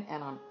heaven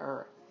and on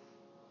earth.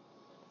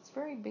 It's a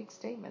very big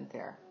statement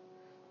there,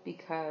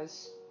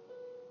 because,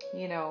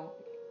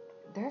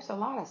 there's a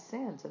lot of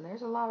sins and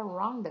there's a lot of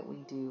wrong that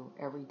we do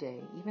every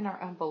day. Even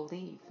our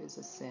unbelief is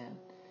a sin.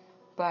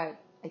 But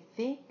I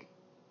think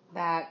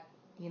that,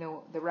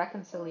 the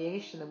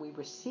reconciliation that we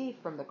receive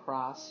from the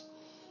cross,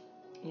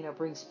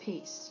 brings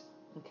peace.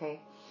 Okay,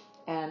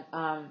 and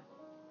God,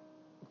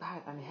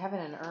 heaven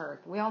and earth.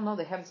 We all know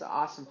that heaven's an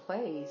awesome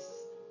place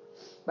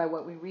by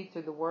what we read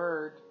through the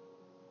Word,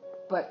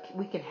 but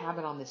we can have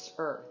it on this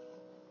earth.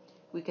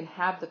 We can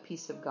have the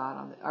peace of God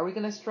on it. Are we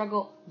going to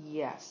struggle?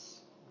 Yes.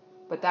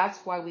 But that's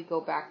why we go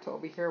back to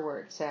over here where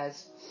it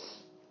says,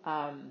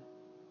 in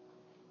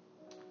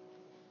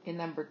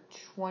number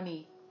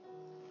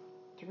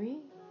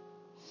 23,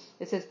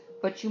 it says,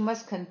 "But you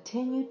must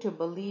continue to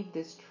believe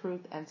this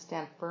truth and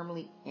stand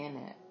firmly in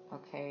it."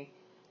 Okay?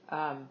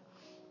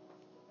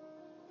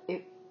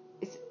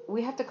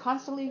 We have to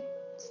constantly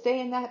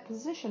stay in that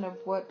position of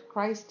what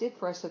Christ did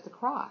for us at the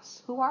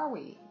cross. Who are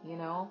we?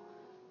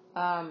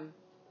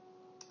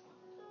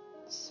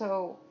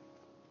 So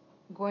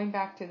going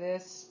back to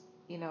this,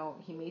 he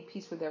made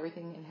peace with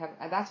everything in heaven.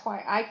 And that's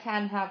why I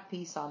can have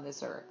peace on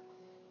this earth.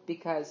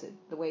 Because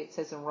the way it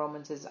says in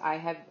Romans is, I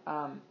have,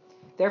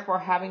 therefore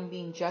having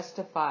been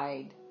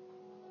justified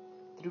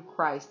through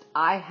Christ,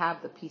 I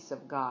have the peace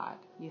of God.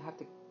 You have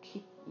to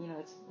keep,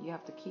 you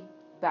have to keep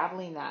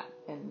battling that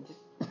and just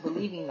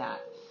believing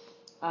that.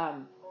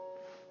 And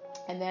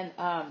then,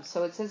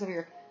 so it says over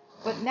here,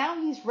 but now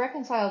he's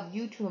reconciled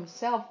you to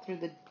himself through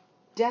the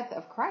death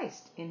of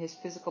Christ in his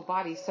physical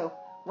body. So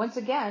once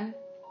again,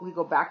 we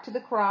go back to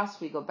the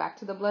cross, we go back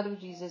to the blood of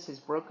Jesus, his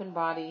broken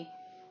body.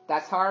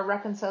 That's how our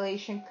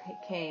reconciliation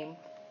came.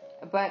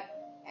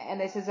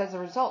 And it says, as a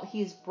result,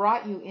 he has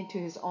brought you into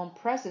his own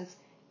presence,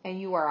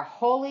 and you are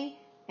holy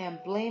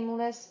and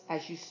blameless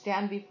as you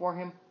stand before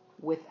him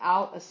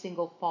without a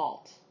single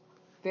fault.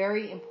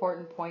 Very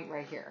important point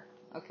right here.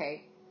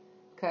 Okay?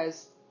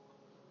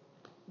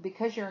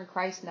 Because you're in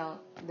Christ now,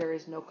 there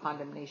is no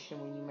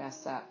condemnation when you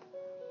mess up.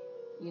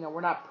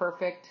 We're not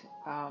perfect.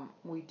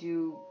 We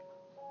do,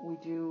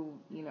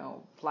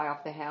 fly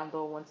off the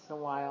handle once in a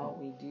while.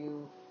 We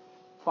do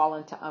fall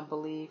into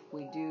unbelief.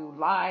 We do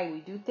lie.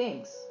 We do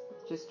things.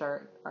 It's just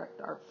our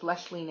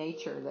fleshly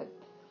nature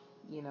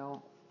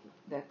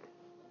that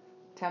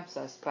tempts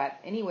us. But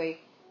anyway,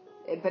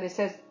 it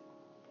says,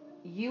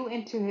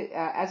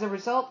 as a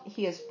result,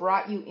 he has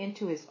brought you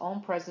into his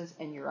own presence,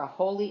 and you're a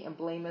holy and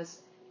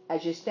blameless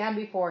as you stand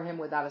before him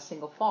without a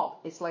single fault.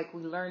 It's like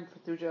we learned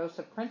through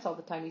Joseph Prince all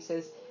the time. He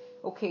says,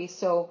 okay,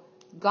 so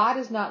God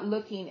is not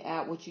looking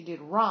at what you did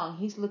wrong.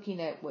 He's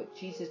looking at what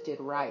Jesus did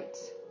right.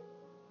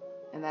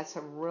 And that's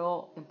a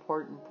real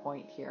important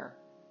point here.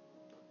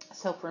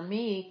 So for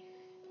me,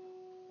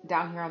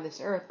 down here on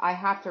this earth, I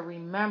have to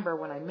remember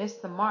when I miss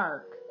the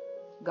mark,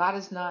 God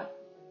is not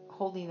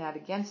holding that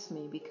against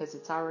me because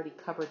it's already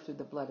covered through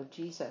the blood of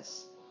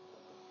Jesus.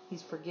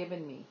 He's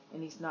forgiven me,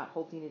 and he's not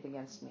holding it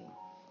against me.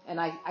 And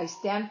I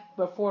stand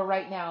before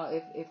right now,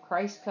 if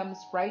Christ comes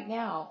right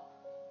now,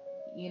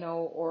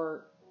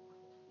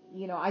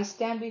 I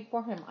stand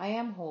before him. I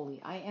am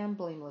holy. I am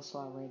blameless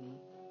already.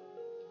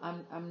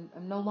 I'm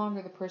no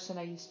longer the person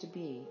I used to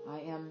be. I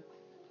am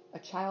a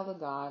child of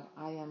God.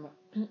 I am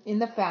in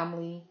the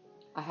family.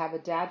 I have a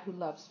dad who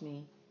loves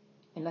me,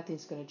 and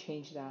nothing's going to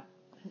change that.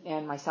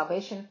 And my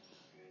salvation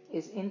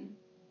is in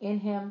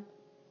him,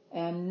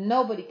 and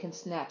nobody can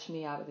snatch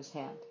me out of his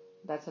hand.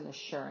 That's an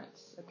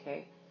assurance,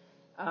 okay?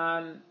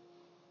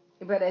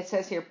 But it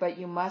says here, but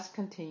you must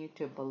continue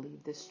to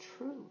believe this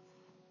truth,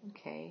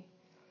 okay?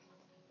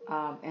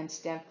 And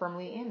stand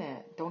firmly in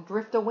it. Don't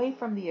drift away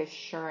from the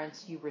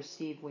assurance you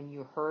received when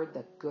you heard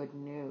the good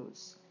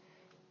news.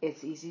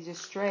 It's easy to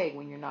stray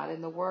when you're not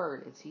in the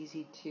Word. It's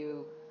easy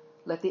to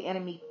let the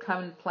enemy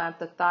come and plant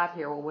the thought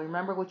here. Well,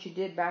 remember what you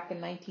did back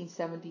in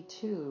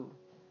 1972.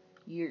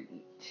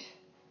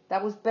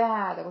 That was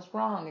bad. That was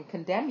wrong, and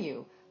condemn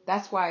you.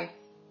 That's why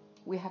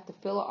we have to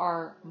fill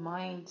our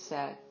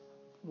mindset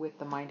with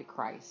the mind of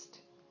Christ.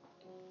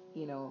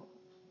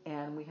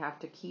 And we have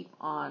to keep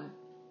on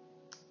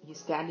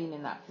standing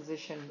in that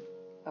position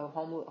of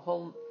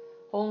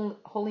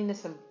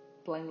holiness and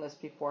blameless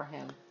before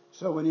him.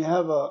 So when you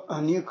have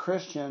a new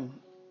Christian,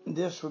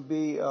 this would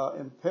be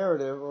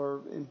imperative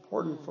or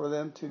important for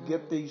them to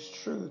get these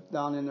truths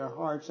down in their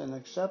hearts and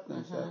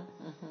acceptance.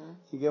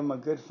 You give them a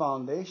good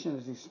foundation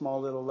as these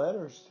small little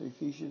letters,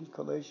 Ephesians,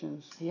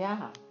 Galatians.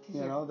 Yeah.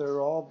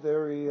 They're all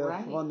very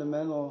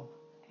fundamental.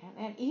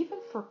 And even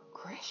for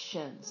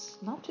Christians,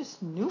 not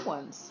just new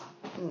ones,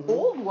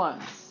 old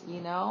ones,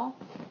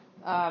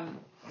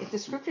 If the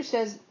scripture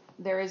says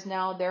there is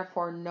now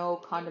therefore no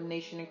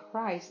condemnation in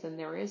Christ, then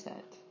there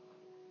isn't.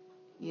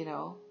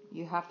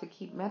 You have to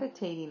keep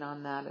meditating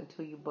on that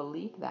until you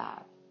believe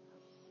that.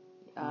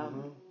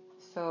 And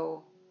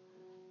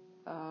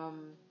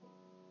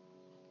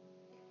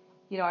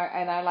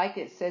I like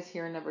it says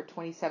here in number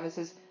 27, it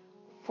says,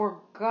 for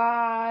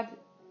God,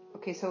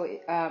 okay, so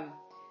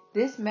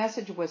this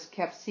message was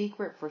kept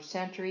secret for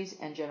centuries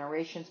and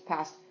generations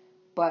past,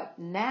 but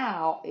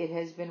now it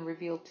has been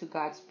revealed to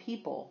God's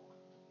people.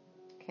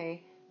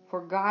 Okay,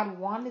 for God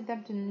wanted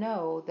them to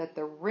know that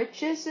the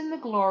riches and the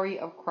glory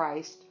of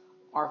Christ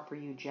are for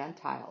you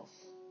Gentiles.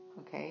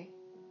 Okay,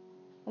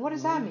 and what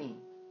does that mean?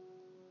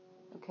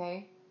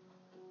 Okay,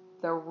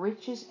 the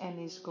riches and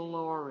his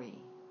glory.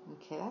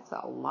 Okay, that's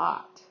a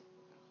lot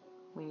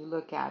when you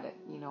look at it.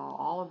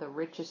 All of the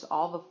riches,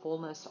 all the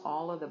fullness,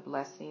 all of the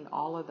blessing,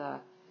 all of the,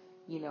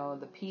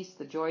 the peace,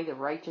 the joy, the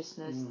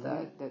righteousness,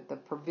 the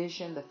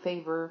provision, the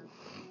favor,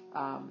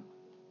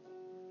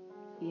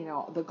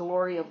 the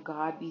glory of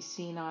God be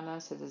seen on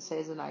us, as it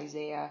says in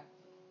Isaiah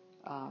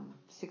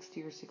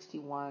 60 or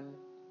 61,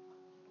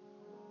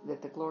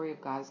 that the glory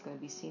of God is going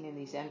to be seen in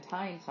these end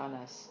times on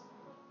us.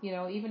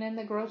 Even in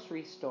the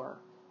grocery store,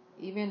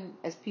 even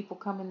as people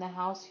come in the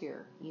house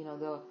here,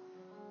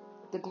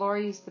 the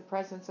glory is the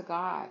presence of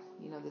God,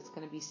 that's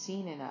going to be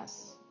seen in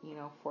us,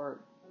 for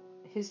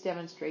his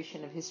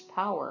demonstration of his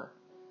power,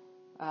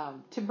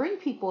 to bring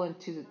people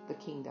into the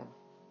kingdom.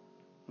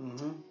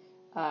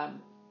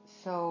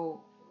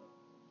 So,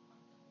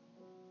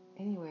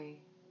 anyway,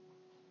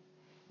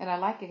 And I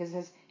like it because it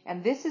says,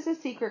 and this is a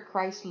secret,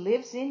 Christ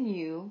lives in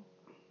you.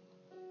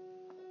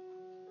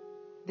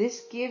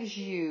 This gives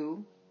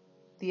you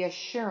the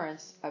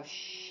assurance of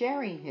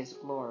sharing his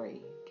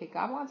glory. Okay,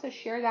 God wants to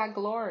share that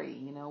glory.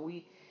 You know,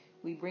 we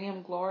bring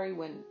him glory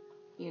when,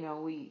 you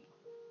know, we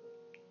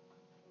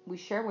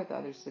share with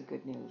others the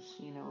good news,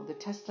 you know, the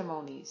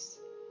testimonies,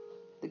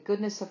 the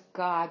goodness of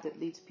God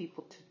that leads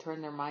people to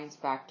turn their minds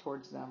back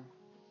towards them.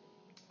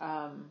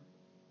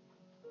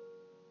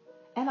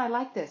 And I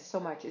like this so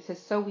much. It says,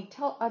 so we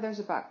tell others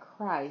about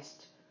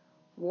Christ,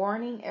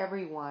 warning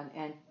everyone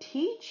and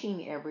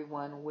teaching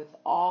everyone with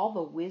all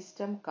the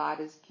wisdom God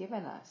has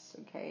given us.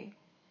 Okay,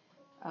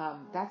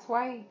 that's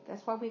why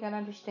we gotta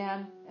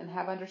understand and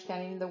have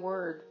understanding of the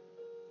Word,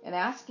 and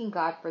asking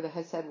God for the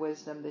Hesed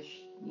wisdom,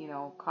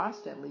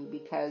 constantly,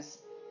 because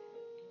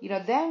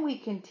then we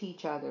can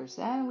teach others,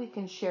 then we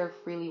can share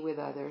freely with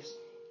others,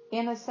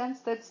 in a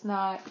sense that's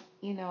not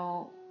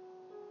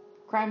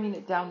cramming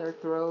it down their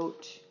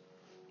throat.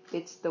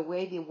 It's the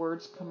way the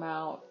words come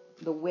out,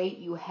 the weight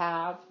you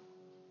have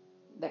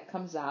that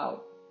comes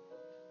out,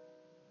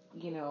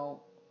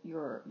 your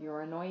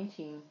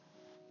anointing.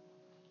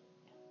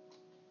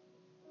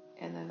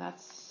 And then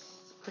that's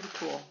pretty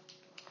cool.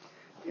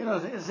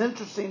 It's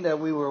interesting that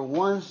we were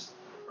once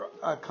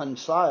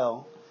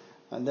conciled,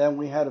 and then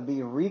we had to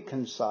be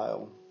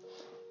reconciled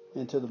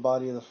into the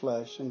body of the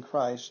flesh in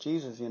Christ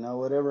Jesus.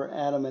 Whatever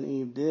Adam and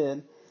Eve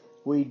did,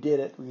 we did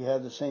it. We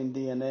had the same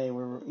DNA.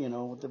 We were,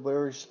 the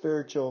very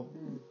spiritual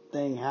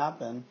thing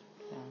happened.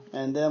 Yeah.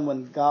 And then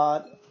when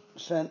God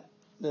sent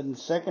the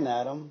second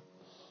Adam,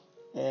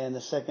 and the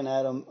second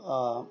Adam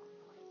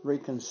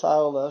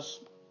reconciled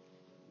us,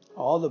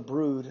 all the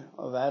brood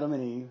of Adam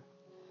and Eve,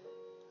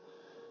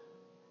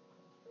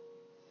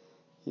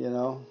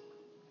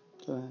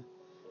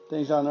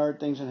 things on earth,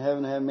 things in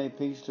heaven have made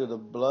peace through the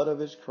blood of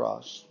his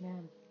cross.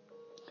 Amen.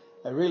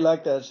 I really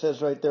like that. It says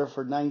right there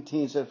for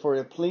 19, it said, for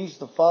it pleased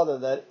the Father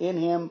that in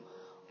him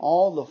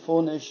all the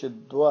fullness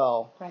should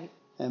dwell. Right.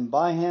 And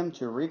by him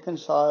to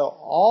reconcile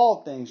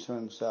all things to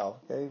himself.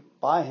 Okay?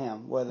 By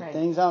him. Whether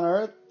things on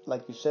earth,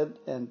 like you said,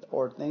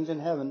 or things in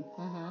heaven,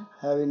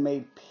 having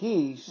made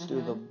peace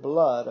through the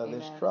blood of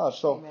his cross.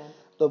 So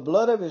the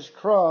blood of his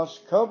cross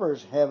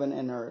covers heaven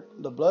and earth.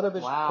 The blood of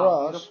his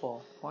cross.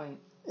 Beautiful point.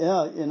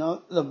 Yeah,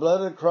 the blood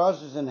of the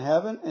cross is in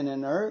heaven and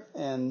in earth,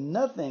 and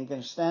nothing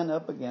can stand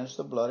up against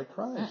the blood of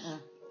Christ.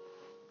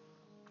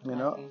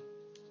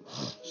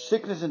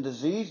 Sickness and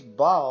disease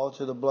bow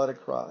to the blood of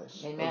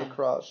Christ. Amen. Of the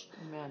cross.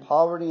 Amen.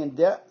 Poverty and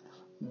debt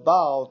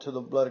bow to the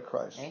blood of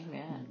Christ.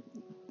 Amen.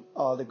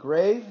 The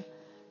grave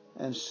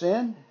and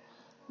sin,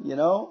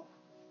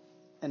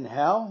 and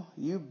hell,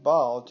 you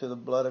bow to the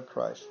blood of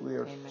Christ. We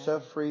are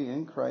set free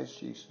in Christ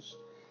Jesus.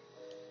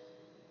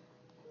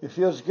 It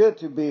feels good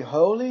to be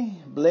holy,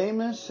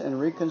 blameless,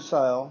 and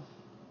reconciled,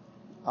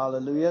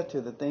 hallelujah,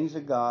 to the things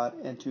of God.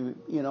 And to,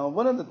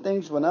 one of the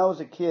things when I was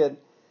a kid,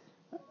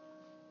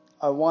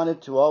 I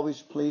wanted to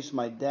always please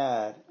my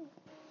dad.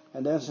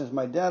 And then since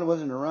my dad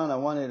wasn't around, I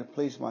wanted to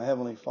please my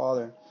Heavenly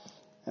Father.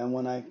 And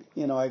when I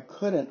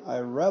couldn't, I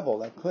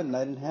rebelled. I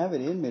didn't have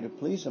it in me to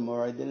please him,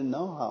 or I didn't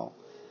know how.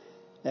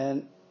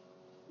 And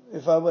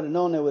if I would have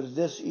known it was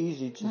this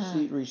easy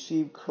to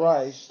receive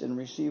Christ and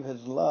receive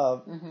his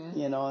love,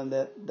 and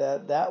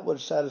that would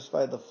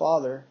satisfy the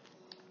Father,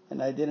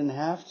 and I didn't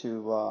have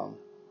to,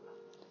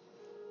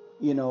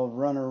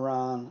 run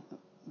around.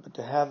 But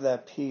to have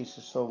that peace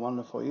is so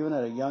wonderful. Even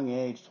at a young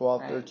age,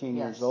 12, 13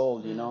 years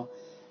old,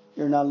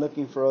 you're not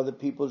looking for other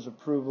people's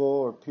approval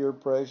or peer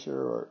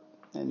pressure,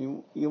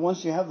 and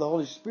once you have the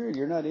Holy Spirit,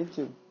 you're not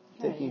into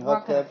taking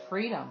hookups,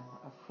 freedom,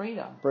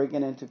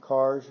 breaking into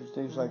cars or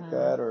things like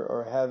that,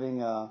 or having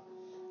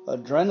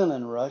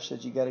adrenaline rush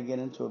that you got to get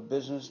into a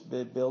business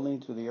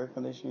building through the air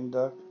conditioning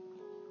duct.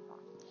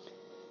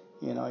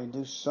 You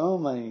do so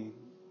many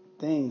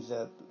things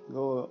that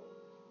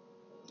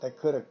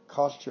could have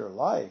cost your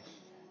life.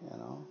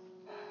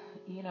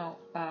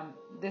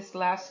 This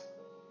last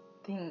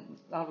thing,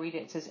 I'll read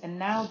it. It says, and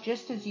now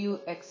just as you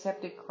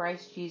accepted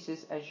Christ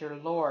Jesus as your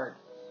Lord,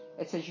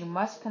 it says you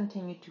must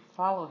continue to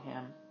follow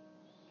him.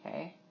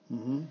 Okay?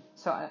 Mm-hmm.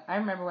 So I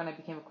remember when I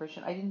became a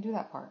Christian, I didn't do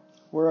that part.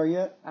 Where are you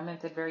at? I'm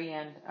at the very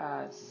end,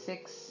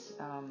 2:6.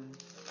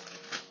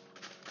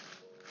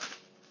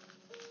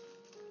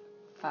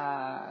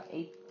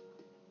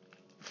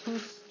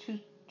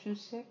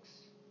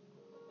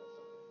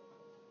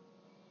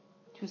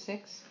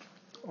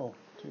 Oh,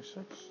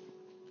 2:6.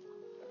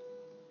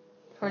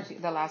 Towards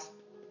the last.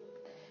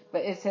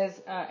 But it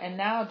says, and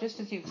now just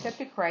as you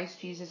accepted Christ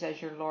Jesus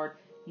as your Lord,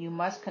 you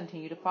must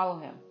continue to follow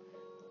him.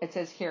 It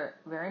says here,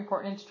 very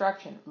important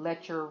instruction,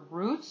 let your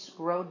roots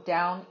grow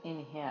down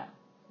in him.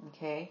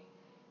 Okay?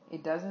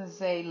 It doesn't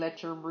say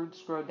let your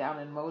roots grow down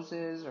in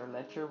Moses or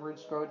let your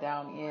roots grow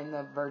down in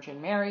the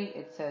Virgin Mary.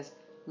 It says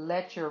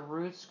let your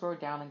roots grow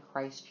down in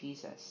Christ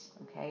Jesus.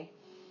 Okay?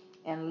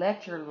 And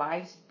let your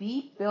lives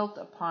be built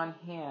upon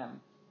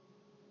him.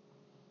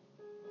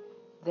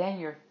 Then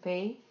your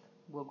faith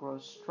will grow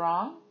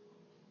strong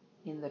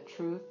in the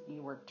truth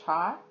you were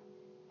taught,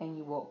 and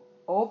you will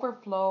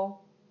overflow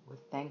with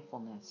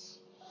thankfulness.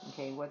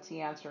 Okay, what's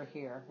the answer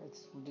here?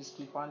 We'll just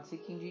keep on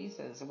seeking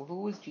Jesus. Well,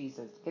 who is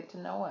Jesus? Get to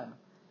know him.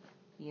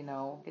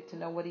 Get to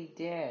know what he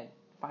did.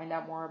 Find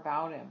out more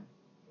about him.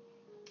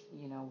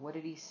 What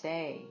did he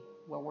say?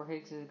 What were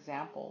his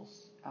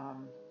examples?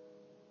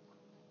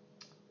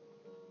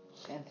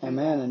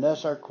 Amen. And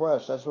that's our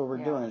quest. That's what we're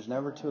doing. It's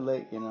never too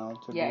late,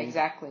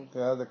 exactly. To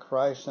have the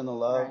Christ and the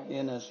love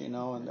in us, and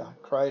the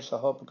Christ, the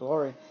hope of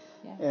glory.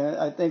 Yeah. And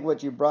I think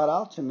what you brought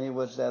out to me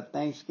was that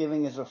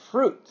Thanksgiving is a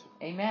fruit.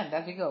 Amen.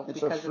 There you go.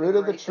 It's a fruit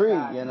of the tree,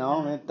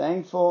 and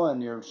thankful,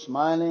 and you're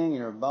smiling,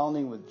 you're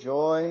abounding with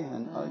joy,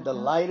 and the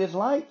light is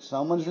light.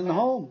 Someone's in the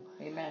home.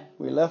 Amen.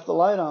 We left the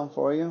light on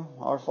for you.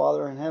 Our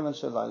Father in heaven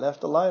says, I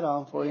left the light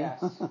on for you.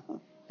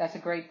 That's a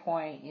great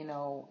point.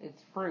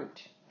 It's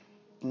fruit.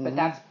 But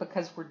that's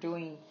because we're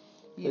doing,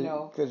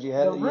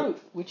 the root,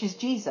 which is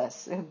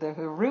Jesus. The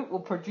root will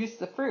produce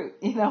the fruit,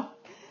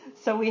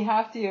 So we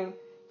have to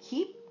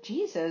keep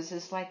Jesus.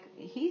 Is like,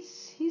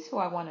 he's who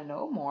I want to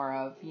know more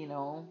of,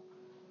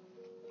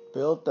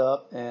 Built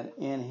up and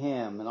in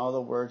him. And all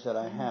the words that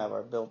I have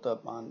are built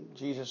up on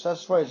Jesus.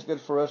 That's why it's good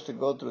for us to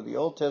go through the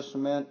Old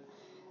Testament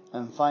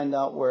and find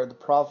out where the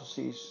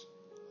prophecies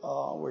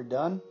were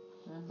done.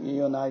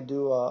 You and I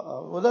do,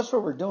 well, that's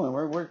what we're doing.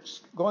 We're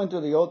going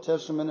through the Old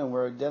Testament and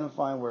we're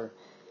identifying where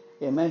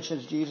it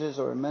mentions Jesus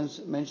or it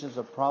mentions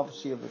a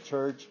prophecy of the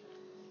church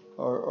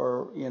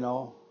or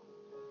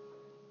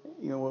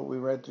what we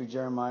read through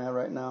Jeremiah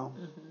right now.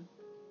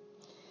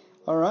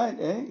 All right,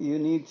 you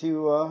need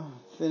to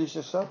finish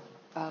this up.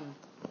 Do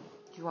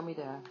you want me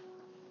to?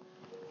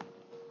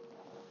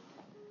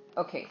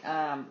 Okay,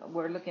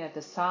 we're looking at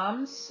the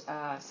Psalms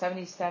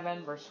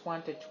 77, verse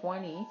 1 to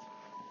 20.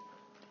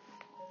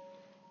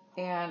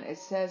 And it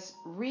says,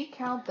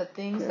 recount the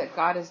things that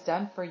God has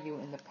done for you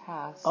in the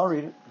past. I'll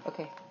read it.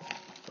 Okay.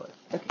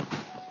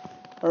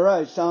 All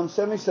right, Psalm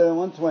 77,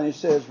 120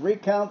 says,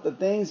 recount the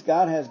things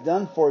God has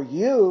done for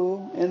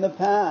you in the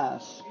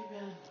past.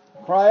 Amen.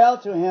 Cry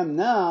out to him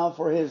now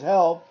for his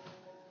help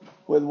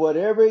with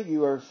whatever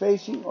you are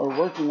facing or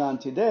working on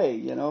today,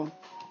 It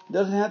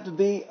doesn't have to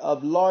be a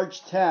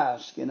large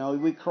task,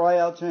 We cry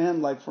out to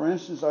him, like for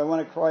instance, I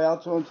want to cry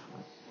out to him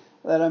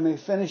that I may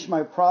finish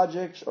my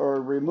projects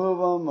or remove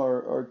them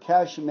or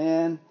cash them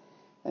in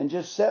and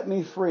just set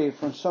me free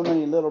from so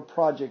many little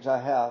projects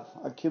I have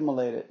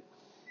accumulated.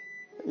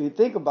 If you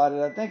think about it,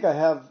 I think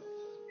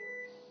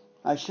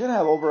I should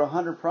have over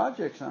 100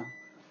 projects now.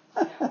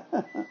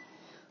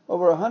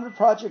 Over 100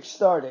 projects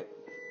started.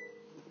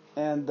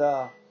 And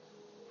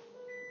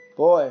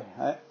boy,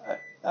 I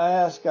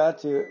asked God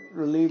to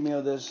relieve me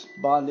of this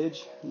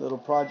bondage, little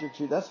projects.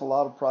 That's a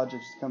lot of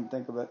projects to come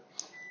think of it.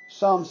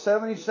 Psalm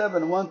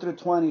 77, 1 through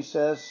 20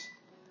 says,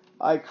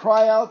 I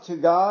cry out to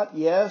God,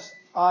 yes,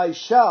 I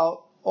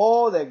shout,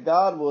 oh, that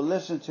God will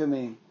listen to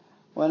me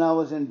when I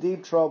was in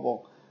deep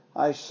trouble.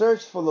 I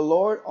searched for the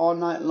Lord all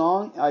night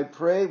long. I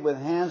prayed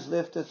with hands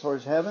lifted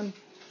towards heaven,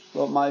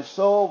 but my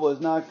soul was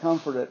not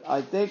comforted.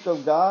 I think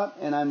of God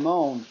and I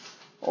moan,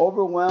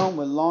 overwhelmed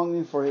with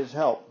longing for his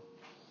help.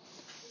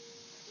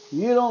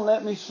 You don't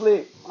let me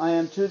sleep. I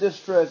am too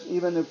distressed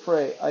even to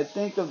pray. I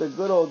think of the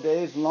good old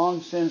days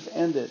long since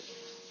ended,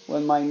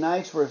 when my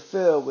nights were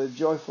filled with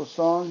joyful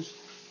songs.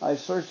 I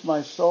searched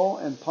my soul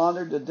and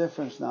pondered the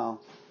difference now.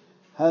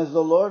 Has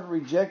the Lord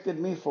rejected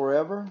me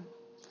forever?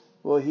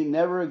 Will he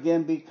never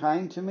again be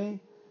kind to me?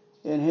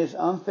 In his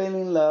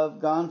unfailing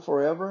love gone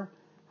forever?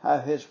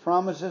 Have his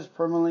promises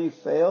permanently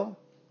failed?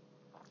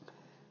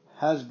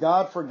 Has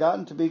God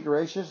forgotten to be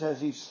gracious? Has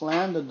he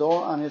slammed the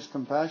door on his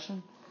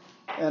compassion?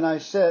 And I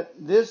said,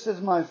 this is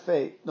my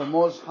fate. The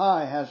Most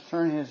High has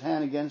turned his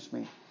hand against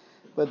me.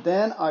 But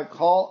then I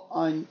recall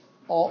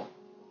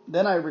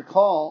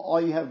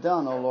all you have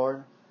done, O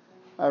Lord.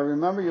 I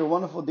remember your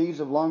wonderful deeds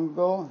of long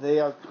ago. They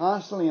are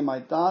constantly in my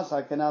thoughts.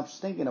 I cannot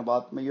stop thinking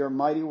about your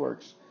mighty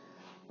works.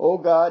 O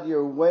God,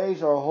 your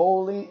ways are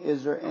holy.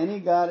 Is there any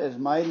God as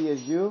mighty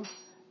as you?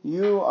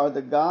 You are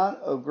the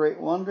God of great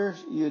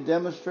wonders. You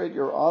demonstrate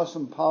your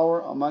awesome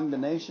power among the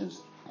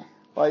nations.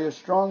 By your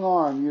strong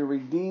arm, you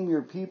redeem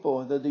your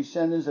people, the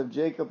descendants of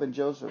Jacob and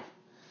Joseph.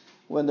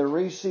 When the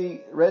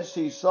Red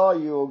Sea saw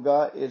you, O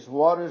God, its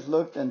waters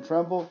looked and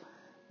trembled.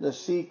 The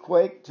sea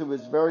quaked to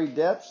its very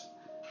depths.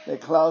 The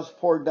clouds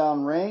poured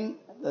down rain.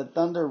 The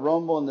thunder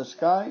rumbled in the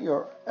sky.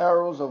 Your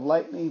arrows of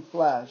lightning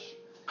flash.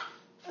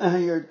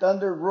 Your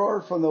thunder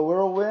roared from the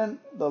whirlwind.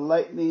 The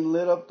lightning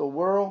lit up the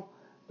world.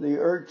 The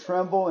earth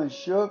trembled and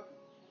shook.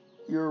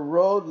 Your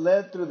road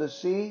led through the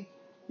sea.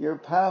 Your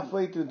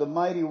pathway through the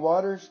mighty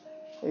waters.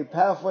 A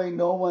pathway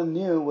no one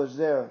knew was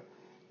there.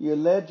 You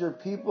led your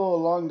people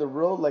along the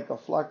road like a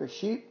flock of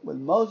sheep, with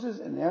Moses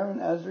and Aaron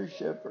as their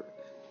shepherd.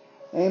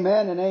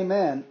 Amen and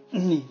amen.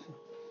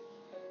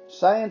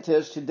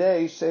 Scientists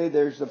today say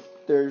there's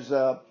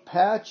a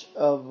patch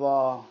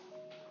of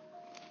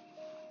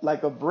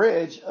like a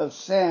bridge of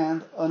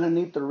sand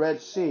underneath the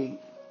Red Sea.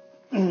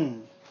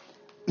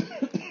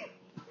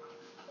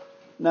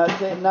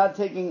 Not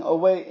taking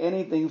away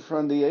anything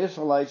from the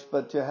Israelites,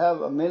 but to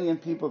have 1 million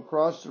people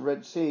cross the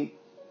Red Sea,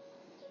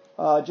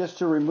 just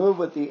to remove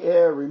with the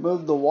air,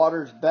 remove the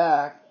waters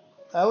back.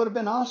 That would have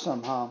been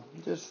awesome, huh?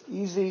 Just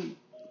easy.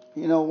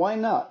 Why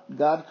not?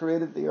 God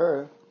created the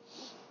earth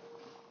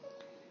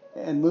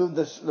and moved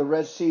the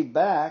Red Sea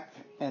back,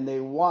 and they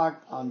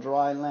walked on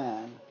dry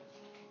land.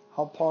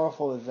 How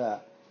powerful is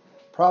that?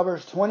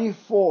 Proverbs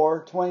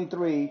 24,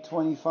 23,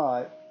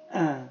 25.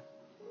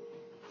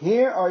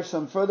 Here are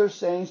some further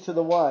sayings to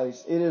the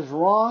wise. It is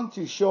wrong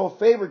to show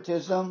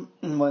favoritism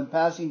when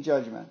passing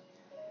judgment.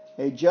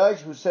 A judge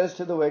who says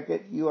to the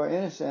wicked, "You are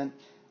innocent,"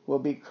 will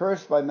be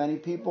cursed by many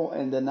people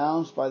and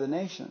denounced by the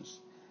nations.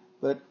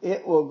 But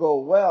it will go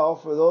well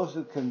for those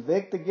who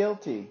convict the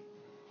guilty.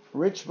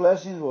 Rich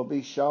blessings will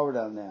be showered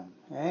on them.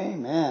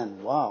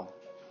 Amen. Wow.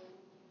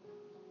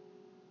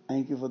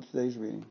 Thank you for today's reading.